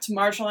accept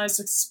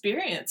marginalized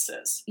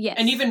experiences. Yes.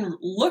 And even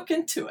look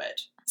into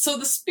it. So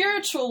the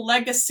spiritual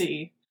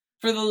legacy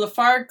for the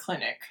Lafargue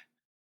Clinic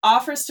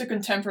offers to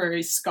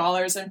contemporary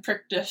scholars and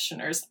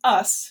practitioners,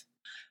 us,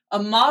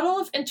 a model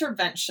of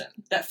intervention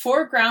that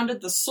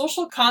foregrounded the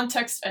social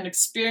context and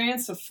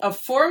experience of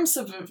forms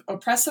of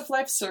oppressive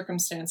life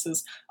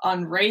circumstances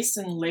on race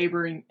and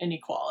labor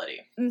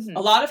inequality. Mm-hmm.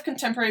 A lot of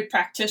contemporary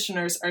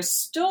practitioners are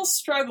still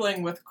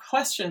struggling with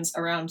questions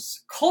around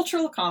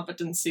cultural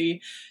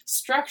competency,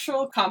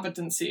 structural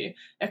competency,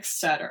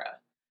 etc.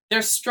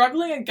 They're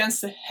struggling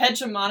against the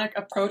hegemonic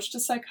approach to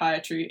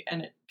psychiatry,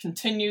 and it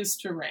continues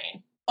to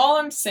reign. All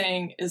I'm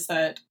saying is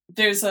that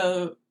there's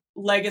a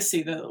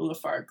legacy that the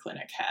Lafargue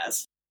Clinic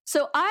has.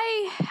 So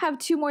I have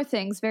two more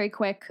things very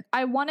quick.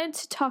 I wanted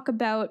to talk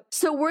about,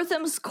 so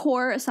Wertham's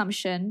core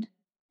assumption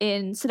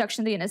in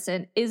Seduction of the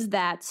Innocent is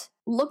that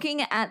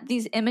looking at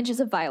these images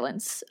of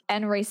violence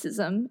and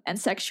racism and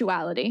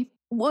sexuality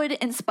would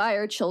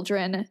inspire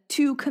children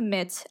to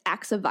commit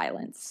acts of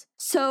violence.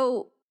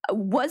 So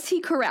was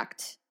he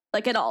correct,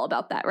 like, at all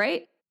about that,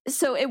 right?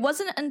 So it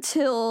wasn't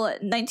until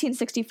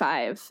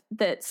 1965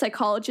 that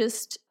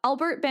psychologist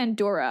Albert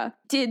Bandura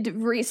did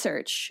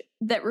research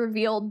that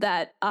revealed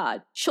that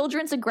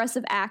children's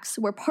aggressive acts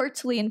were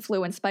partly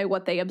influenced by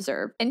what they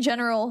observe. In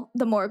general,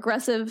 the more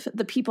aggressive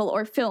the people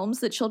or films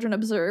that children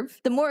observe,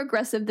 the more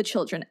aggressive the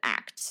children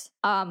act.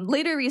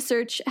 Later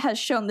research has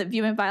shown that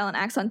viewing violent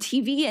acts on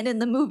TV and in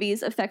the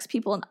movies affects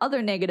people in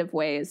other negative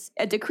ways.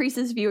 It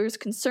decreases viewers'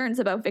 concerns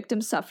about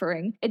victim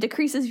suffering, it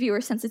decreases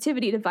viewer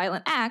sensitivity to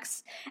violent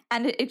acts,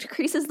 and it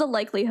decreases the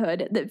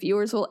likelihood that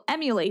viewers will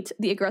emulate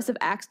the aggressive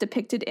acts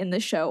depicted in the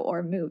show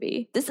or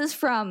movie. This is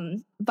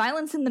from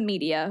Violence in the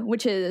Media,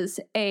 which is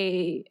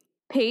a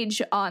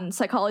page on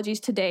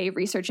Psychology's Today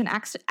Research and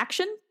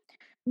Action.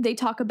 They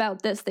talk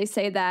about this. They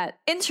say that,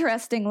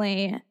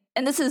 interestingly,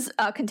 and this is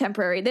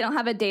contemporary, they don't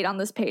have a date on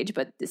this page,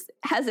 but this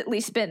has at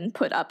least been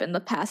put up in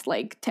the past,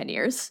 10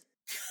 years.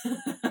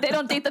 They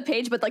don't date the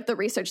page, but, the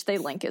research they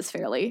link is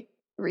fairly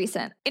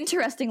recent.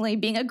 Interestingly,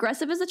 being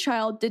aggressive as a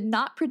child did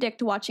not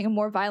predict watching a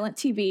more violent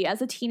TV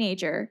as a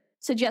teenager,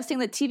 suggesting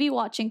that TV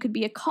watching could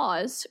be a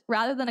cause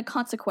rather than a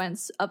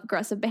consequence of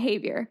aggressive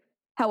behavior.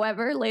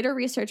 However, later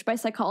research by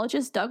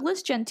psychologists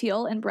Douglas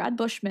Gentile and Brad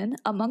Bushman,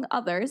 among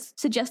others,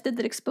 suggested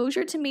that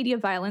exposure to media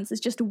violence is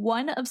just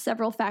one of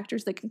several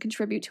factors that can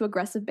contribute to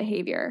aggressive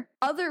behavior.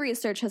 Other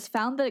research has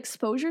found that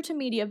exposure to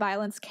media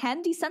violence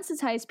can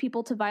desensitize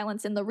people to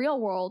violence in the real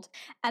world,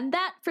 and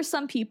that, for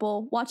some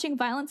people, watching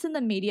violence in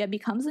the media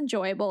becomes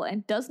enjoyable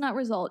and does not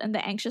result in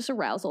the anxious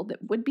arousal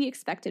that would be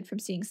expected from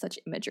seeing such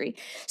imagery.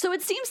 So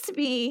it seems to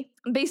be,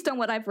 based on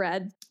what I've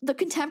read, the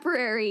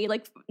contemporary,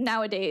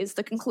 nowadays,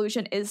 the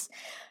conclusion is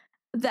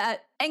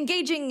that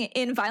engaging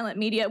in violent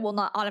media will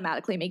not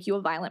automatically make you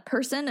a violent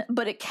person,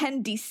 but it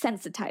can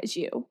desensitize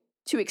you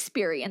to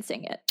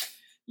experiencing it.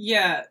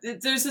 Yeah,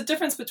 there's a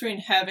difference between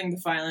having the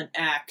violent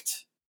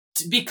act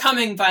to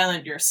becoming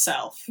violent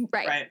yourself.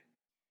 Right.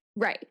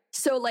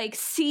 So,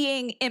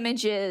 seeing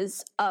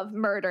images of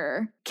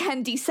murder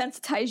can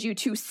desensitize you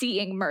to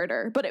seeing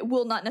murder, but it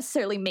will not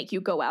necessarily make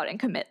you go out and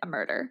commit a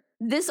murder.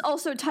 This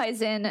also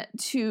ties in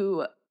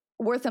to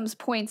Wertham's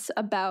points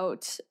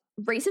about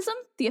racism,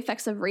 the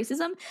effects of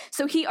racism.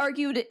 So he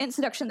argued in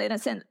Seduction of the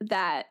Innocent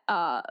that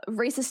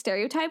racist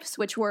stereotypes,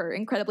 which were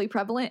incredibly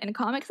prevalent in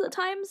comics at the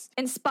times,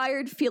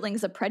 inspired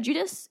feelings of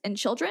prejudice in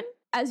children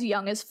as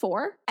young as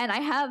 4. And I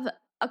have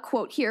a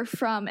quote here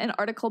from an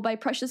article by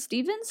Precious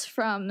Stevens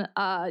from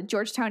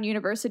Georgetown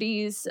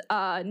University's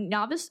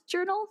Novice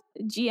Journal,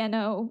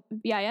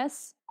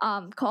 GNOVIS,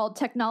 called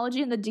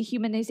Technology and the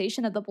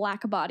Dehumanization of the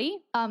Black Body.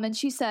 And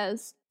she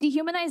says,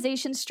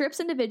 dehumanization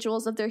strips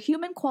individuals of their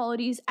human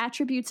qualities,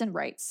 attributes, and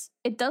rights.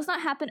 It does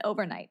not happen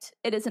overnight.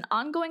 It is an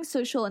ongoing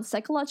social and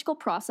psychological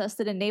process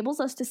that enables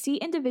us to see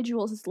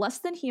individuals as less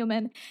than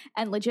human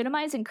and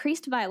legitimize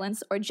increased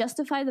violence or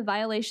justify the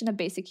violation of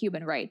basic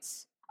human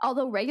rights.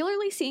 Although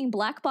regularly seeing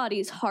black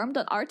bodies harmed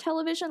on our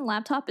television,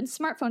 laptop, and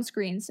smartphone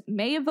screens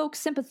may evoke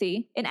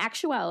sympathy, in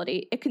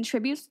actuality, it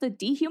contributes to the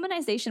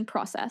dehumanization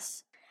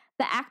process.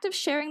 The act of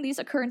sharing these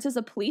occurrences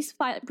of police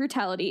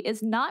brutality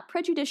is not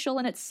prejudicial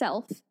in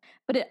itself,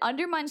 but it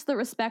undermines the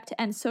respect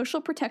and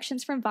social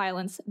protections from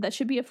violence that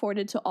should be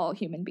afforded to all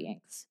human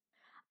beings.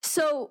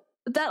 So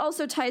that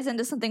also ties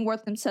into something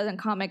Wertham said in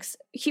comics.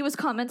 He was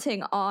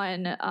commenting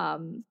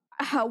on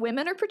how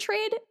women are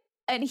portrayed,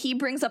 and he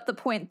brings up the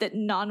point that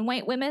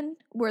non-white women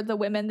were the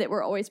women that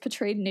were always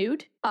portrayed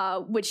nude,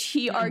 which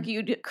he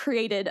argued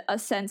created a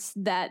sense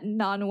that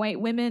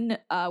non-white women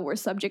were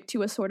subject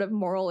to a sort of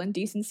moral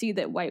indecency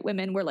that white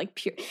women were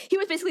pure. He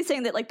was basically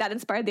saying that that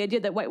inspired the idea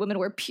that white women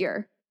were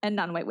pure and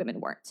non-white women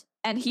weren't.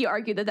 And he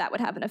argued that that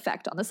would have an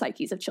effect on the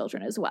psyches of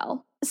children as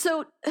well.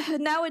 So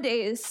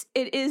nowadays,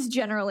 it is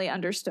generally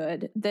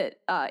understood that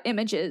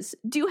images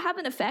do have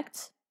an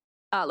effect,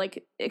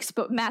 like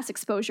mass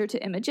exposure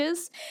to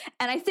images.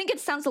 And I think it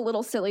sounds a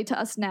little silly to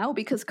us now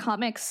because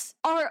comics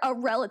are a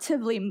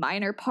relatively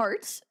minor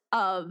part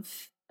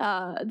of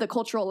the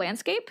cultural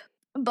landscape.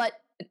 But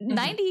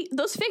 90,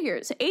 those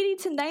figures, 80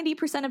 to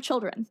 90% of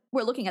children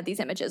were looking at these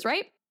images,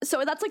 right?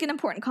 So that's like an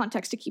important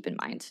context to keep in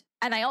mind.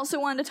 And I also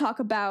wanted to talk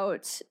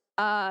about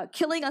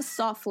Killing Us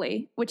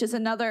Softly, which is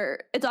a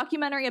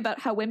documentary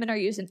about how women are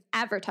used in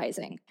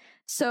advertising.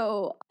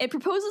 So it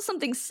proposes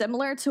something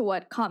similar to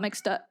what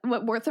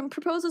what Wertham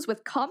proposes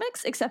with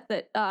comics, except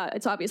that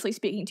it's obviously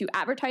speaking to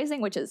advertising,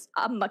 which is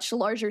a much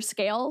larger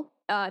scale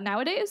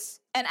nowadays.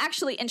 And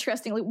actually,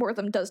 interestingly,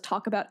 Wertham does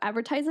talk about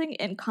advertising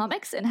in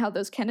comics and how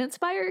those can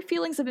inspire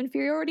feelings of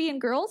inferiority in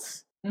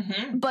girls.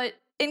 Mm-hmm. But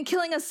in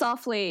Killing Us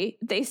Softly,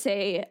 they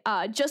say,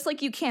 just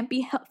like you can't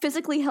be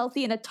physically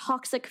healthy in a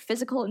toxic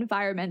physical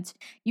environment,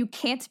 you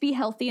can't be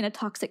healthy in a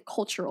toxic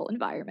cultural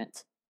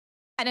environment.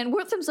 And in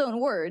Wertham's own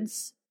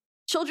words,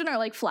 children are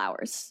like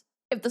flowers.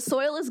 If the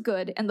soil is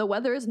good and the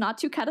weather is not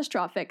too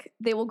catastrophic,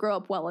 they will grow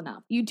up well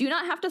enough. You do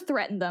not have to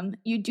threaten them,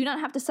 you do not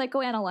have to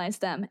psychoanalyze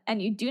them,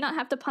 and you do not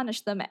have to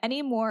punish them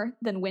any more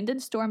than wind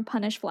and storm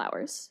punish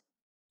flowers.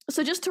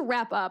 So just to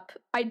wrap up,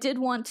 I did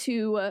want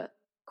to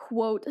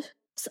quote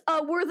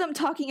Wertham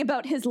talking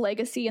about his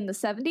legacy in the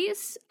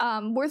 70s.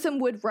 Wertham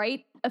would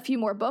write a few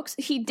more books.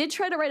 He did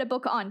try to write a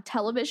book on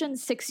television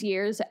 6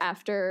 years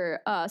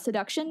after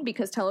Seduction,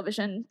 because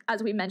television,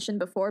 as we mentioned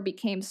before,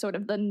 became sort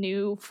of the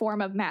new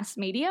form of mass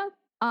media.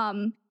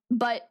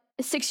 But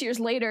 6 years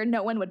later,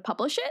 no one would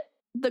publish it.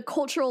 The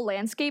cultural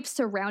landscape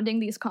surrounding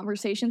these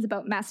conversations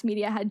about mass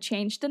media had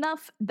changed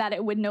enough that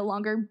it would no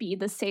longer be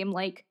the same,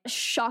 like,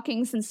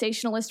 shocking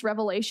sensationalist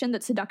revelation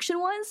that Seduction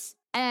was.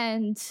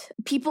 And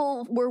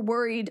people were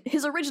worried,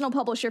 his original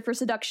publisher for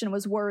Seduction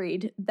was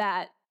worried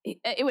that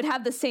it would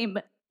have the same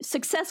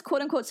success,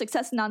 quote unquote,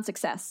 success,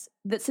 non-success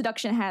that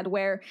Seduction had,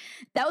 where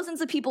thousands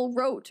of people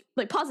wrote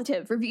like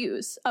positive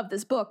reviews of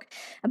this book,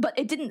 but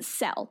it didn't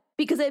sell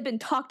because it had been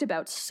talked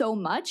about so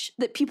much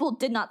that people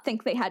did not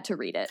think they had to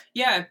read it.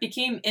 Yeah, it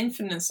became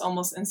infamous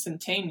almost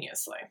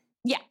instantaneously.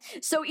 Yeah.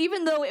 So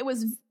even though it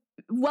was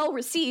well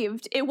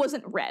received, it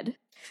wasn't read.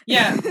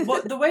 Yeah.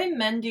 Well, the way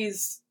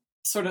Mendes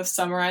sort of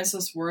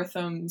summarizes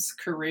Wertham's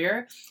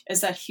career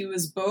is that he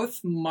was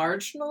both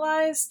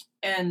marginalized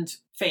and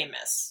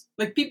famous.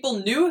 Like, people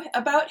knew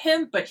about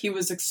him, but he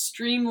was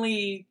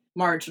extremely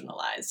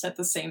marginalized at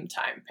the same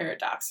time,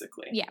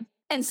 paradoxically. Yeah.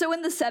 And so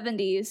in the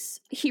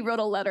 70s, he wrote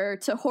a letter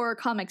to horror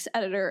comics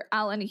editor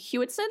Alan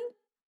Hewitson,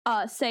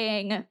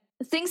 saying,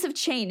 "Things have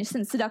changed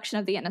since Seduction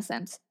of the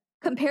Innocent.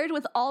 Compared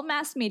with all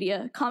mass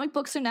media, comic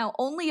books are now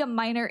only a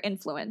minor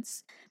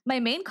influence. My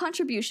main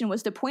contribution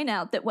was to point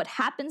out that what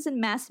happens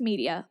in mass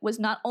media was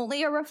not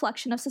only a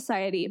reflection of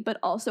society, but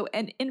also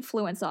an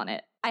influence on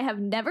it. I have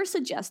never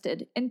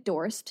suggested,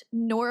 endorsed,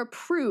 nor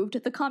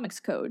approved the Comics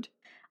Code.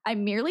 I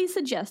merely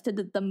suggested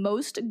that the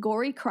most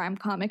gory crime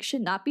comics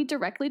should not be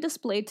directly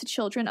displayed to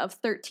children of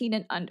 13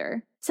 and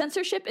under.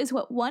 Censorship is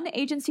what one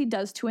agency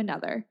does to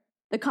another.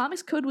 The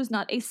Comics Code was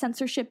not a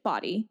censorship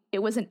body. It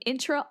was an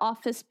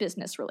intra-office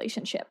business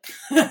relationship."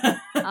 Yeah.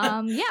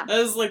 That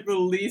is like the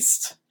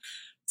least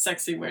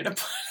sexy way to put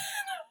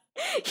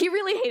it. He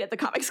really hated the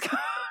Comics Code.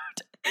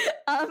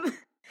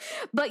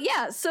 But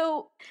yeah,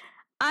 so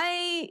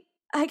I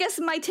guess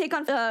my take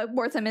on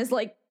Wertham is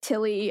like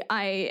Tilly.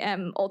 I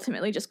am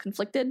ultimately just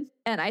conflicted,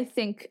 and I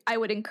think I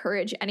would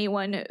encourage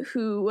anyone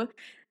who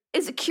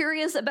is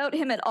curious about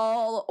him at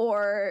all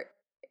or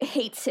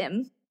hates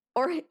him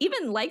or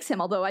even likes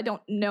him, although I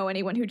don't know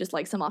anyone who just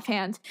likes him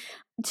offhand,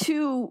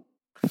 to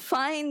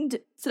find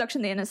Seduction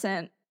of the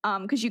Innocent,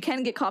 because you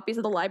can get copies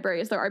of the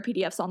libraries. There are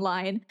PDFs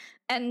online,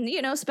 and, you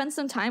know, spend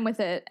some time with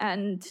it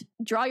and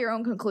draw your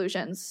own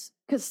conclusions,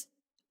 because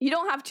you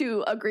don't have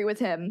to agree with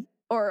him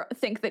or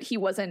think that he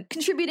wasn't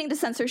contributing to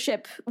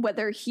censorship,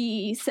 whether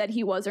he said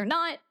he was or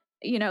not.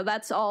 You know,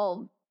 that's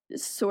all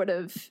sort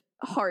of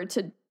hard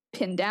to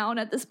pin down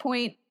at this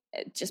point,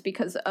 just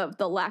because of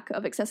the lack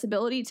of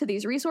accessibility to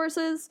these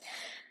resources.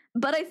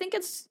 But I think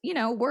it's, you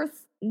know,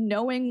 worth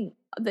knowing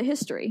the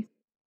history,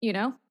 you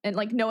know, and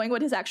like knowing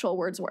what his actual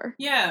words were.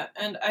 Yeah,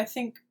 and I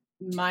think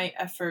my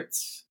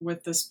efforts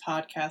with this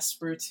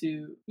podcast were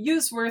to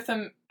use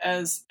Wertham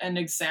as an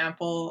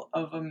example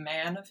of a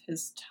man of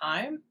his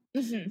time.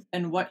 Mm-hmm.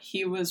 And what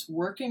he was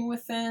working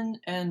within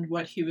and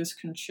what he was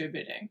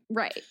contributing.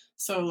 Right.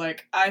 So,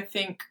 like, I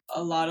think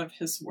a lot of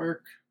his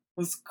work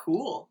was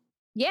cool.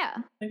 Yeah.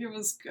 I think it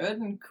was good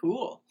and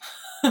cool.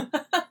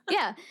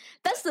 Yeah.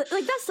 That's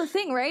the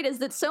thing, right? Is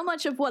that so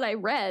much of what I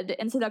read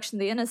in Seduction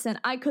of the Innocent,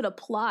 I could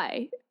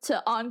apply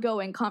to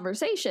ongoing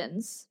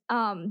conversations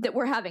that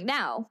we're having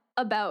now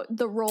about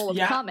the role of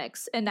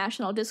comics in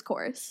national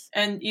discourse.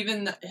 And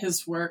even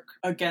his work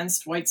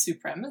against white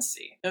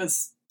supremacy.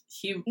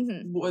 He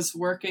was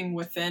working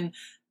within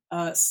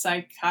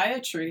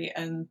psychiatry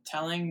and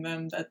telling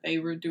them that they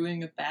were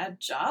doing a bad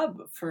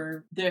job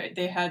for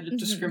they had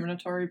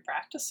discriminatory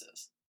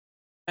practices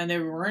and they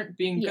weren't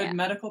being good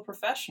medical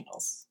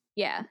professionals.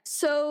 Yeah.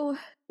 So,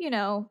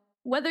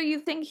 whether you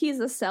think he's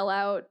a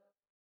sellout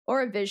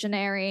or a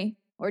visionary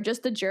or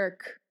just a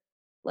jerk,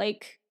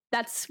 like,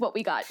 that's what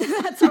we got.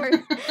 That's our...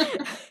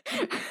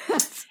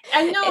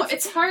 I know,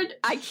 it's hard.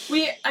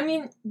 We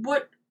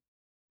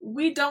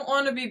don't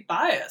want to be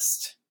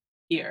biased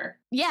here.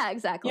 Yeah,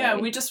 exactly. Yeah,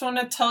 we just want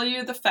to tell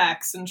you the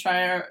facts and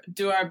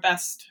do our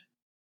best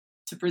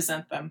to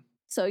present them.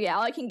 So yeah,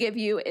 all I can give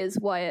you is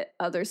what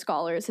other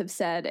scholars have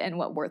said and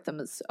what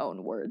Wortham's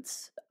own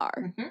words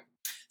are. Mm-hmm.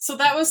 So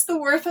that was the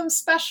Wortham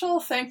special.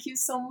 Thank you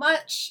so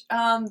much.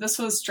 This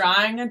was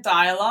Drawing a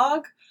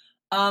Dialogue.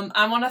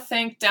 I want to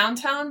thank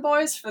Downtown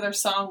Boys for their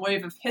song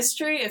Wave of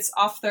History. It's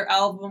off their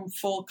album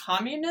Full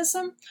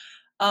Communism.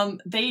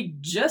 They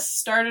just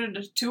started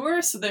a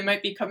tour, so they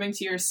might be coming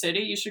to your city.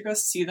 You should go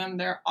see them.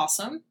 They're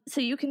awesome.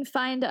 So you can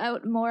find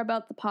out more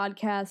about the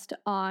podcast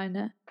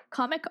on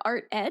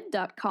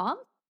comicarted.com.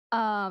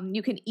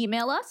 You can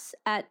email us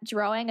at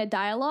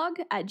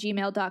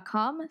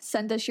drawingadialogue@gmail.com.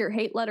 Send us your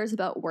hate letters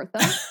about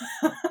Wortham.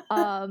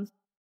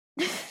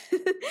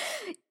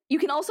 You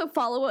can also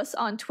follow us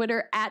on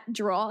Twitter at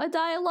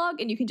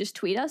drawadialogue, and you can just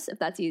tweet us if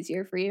that's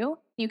easier for you.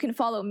 You can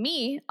follow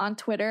me on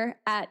Twitter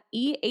at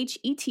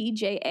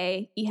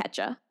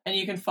EHETJA. And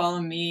you can follow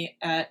me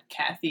at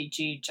Kathy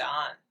G.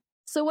 John.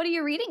 So what are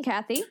you reading,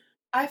 Kathy?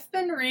 I've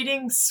been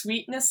reading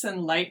Sweetness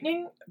and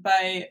Lightning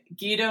by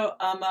Guido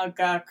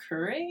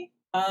Amagakure.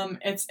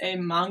 It's a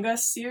manga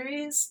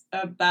series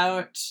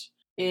about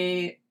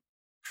a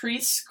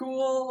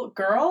preschool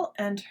girl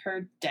and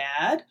her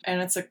dad,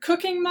 and it's a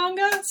cooking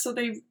manga, so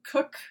they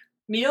cook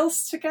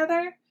meals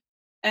together,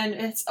 and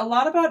it's a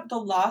lot about the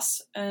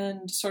loss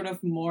and sort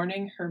of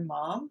mourning her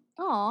mom.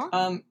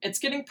 Aww. It's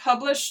getting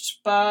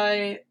published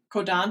by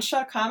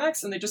Kodansha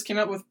Comics, and they just came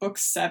out with book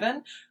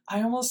 7.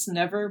 I almost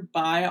never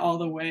buy all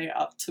the way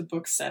up to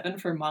book 7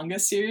 for manga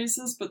series,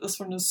 but this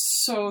one is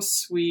so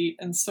sweet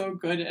and so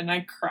good, and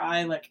I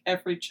cry like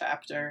every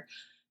chapter.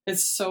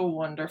 It's so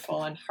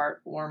wonderful and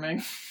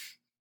heartwarming.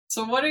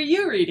 So what are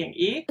you reading,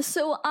 E?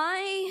 So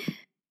I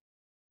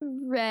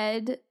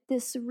read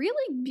this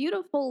really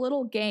beautiful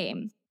little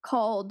game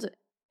called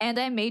And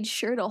I Made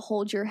Sure to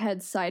Hold Your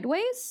Head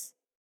Sideways.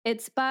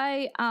 It's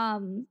by,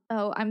 I'm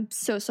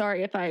so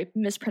sorry if I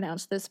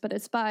mispronounced this, but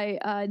it's by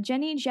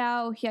Jenny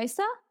Zhao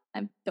Hyaisa.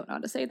 I don't know how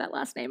to say that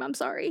last name, I'm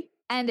sorry.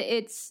 And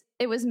it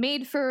was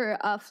made for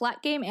a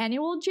Flat Game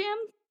Annual Jam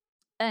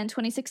in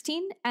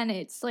 2016, and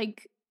it's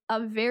like a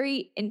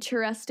very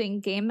interesting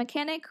game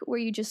mechanic where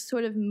you just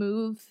sort of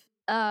move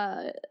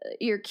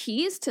your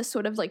keys to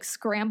sort of like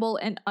scramble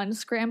and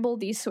unscramble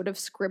these sort of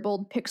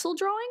scribbled pixel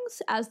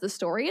drawings as the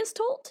story is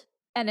told.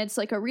 And it's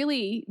like a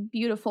really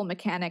beautiful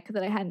mechanic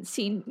that I hadn't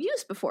seen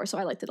used before, so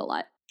I liked it a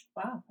lot.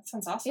 Wow, that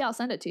sounds awesome. Yeah, I'll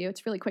send it to you.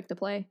 It's really quick to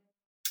play.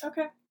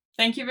 Okay.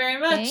 Thank you very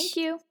much. Thank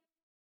you.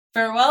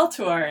 Farewell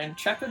to our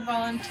intrepid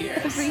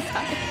volunteers. Every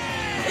time.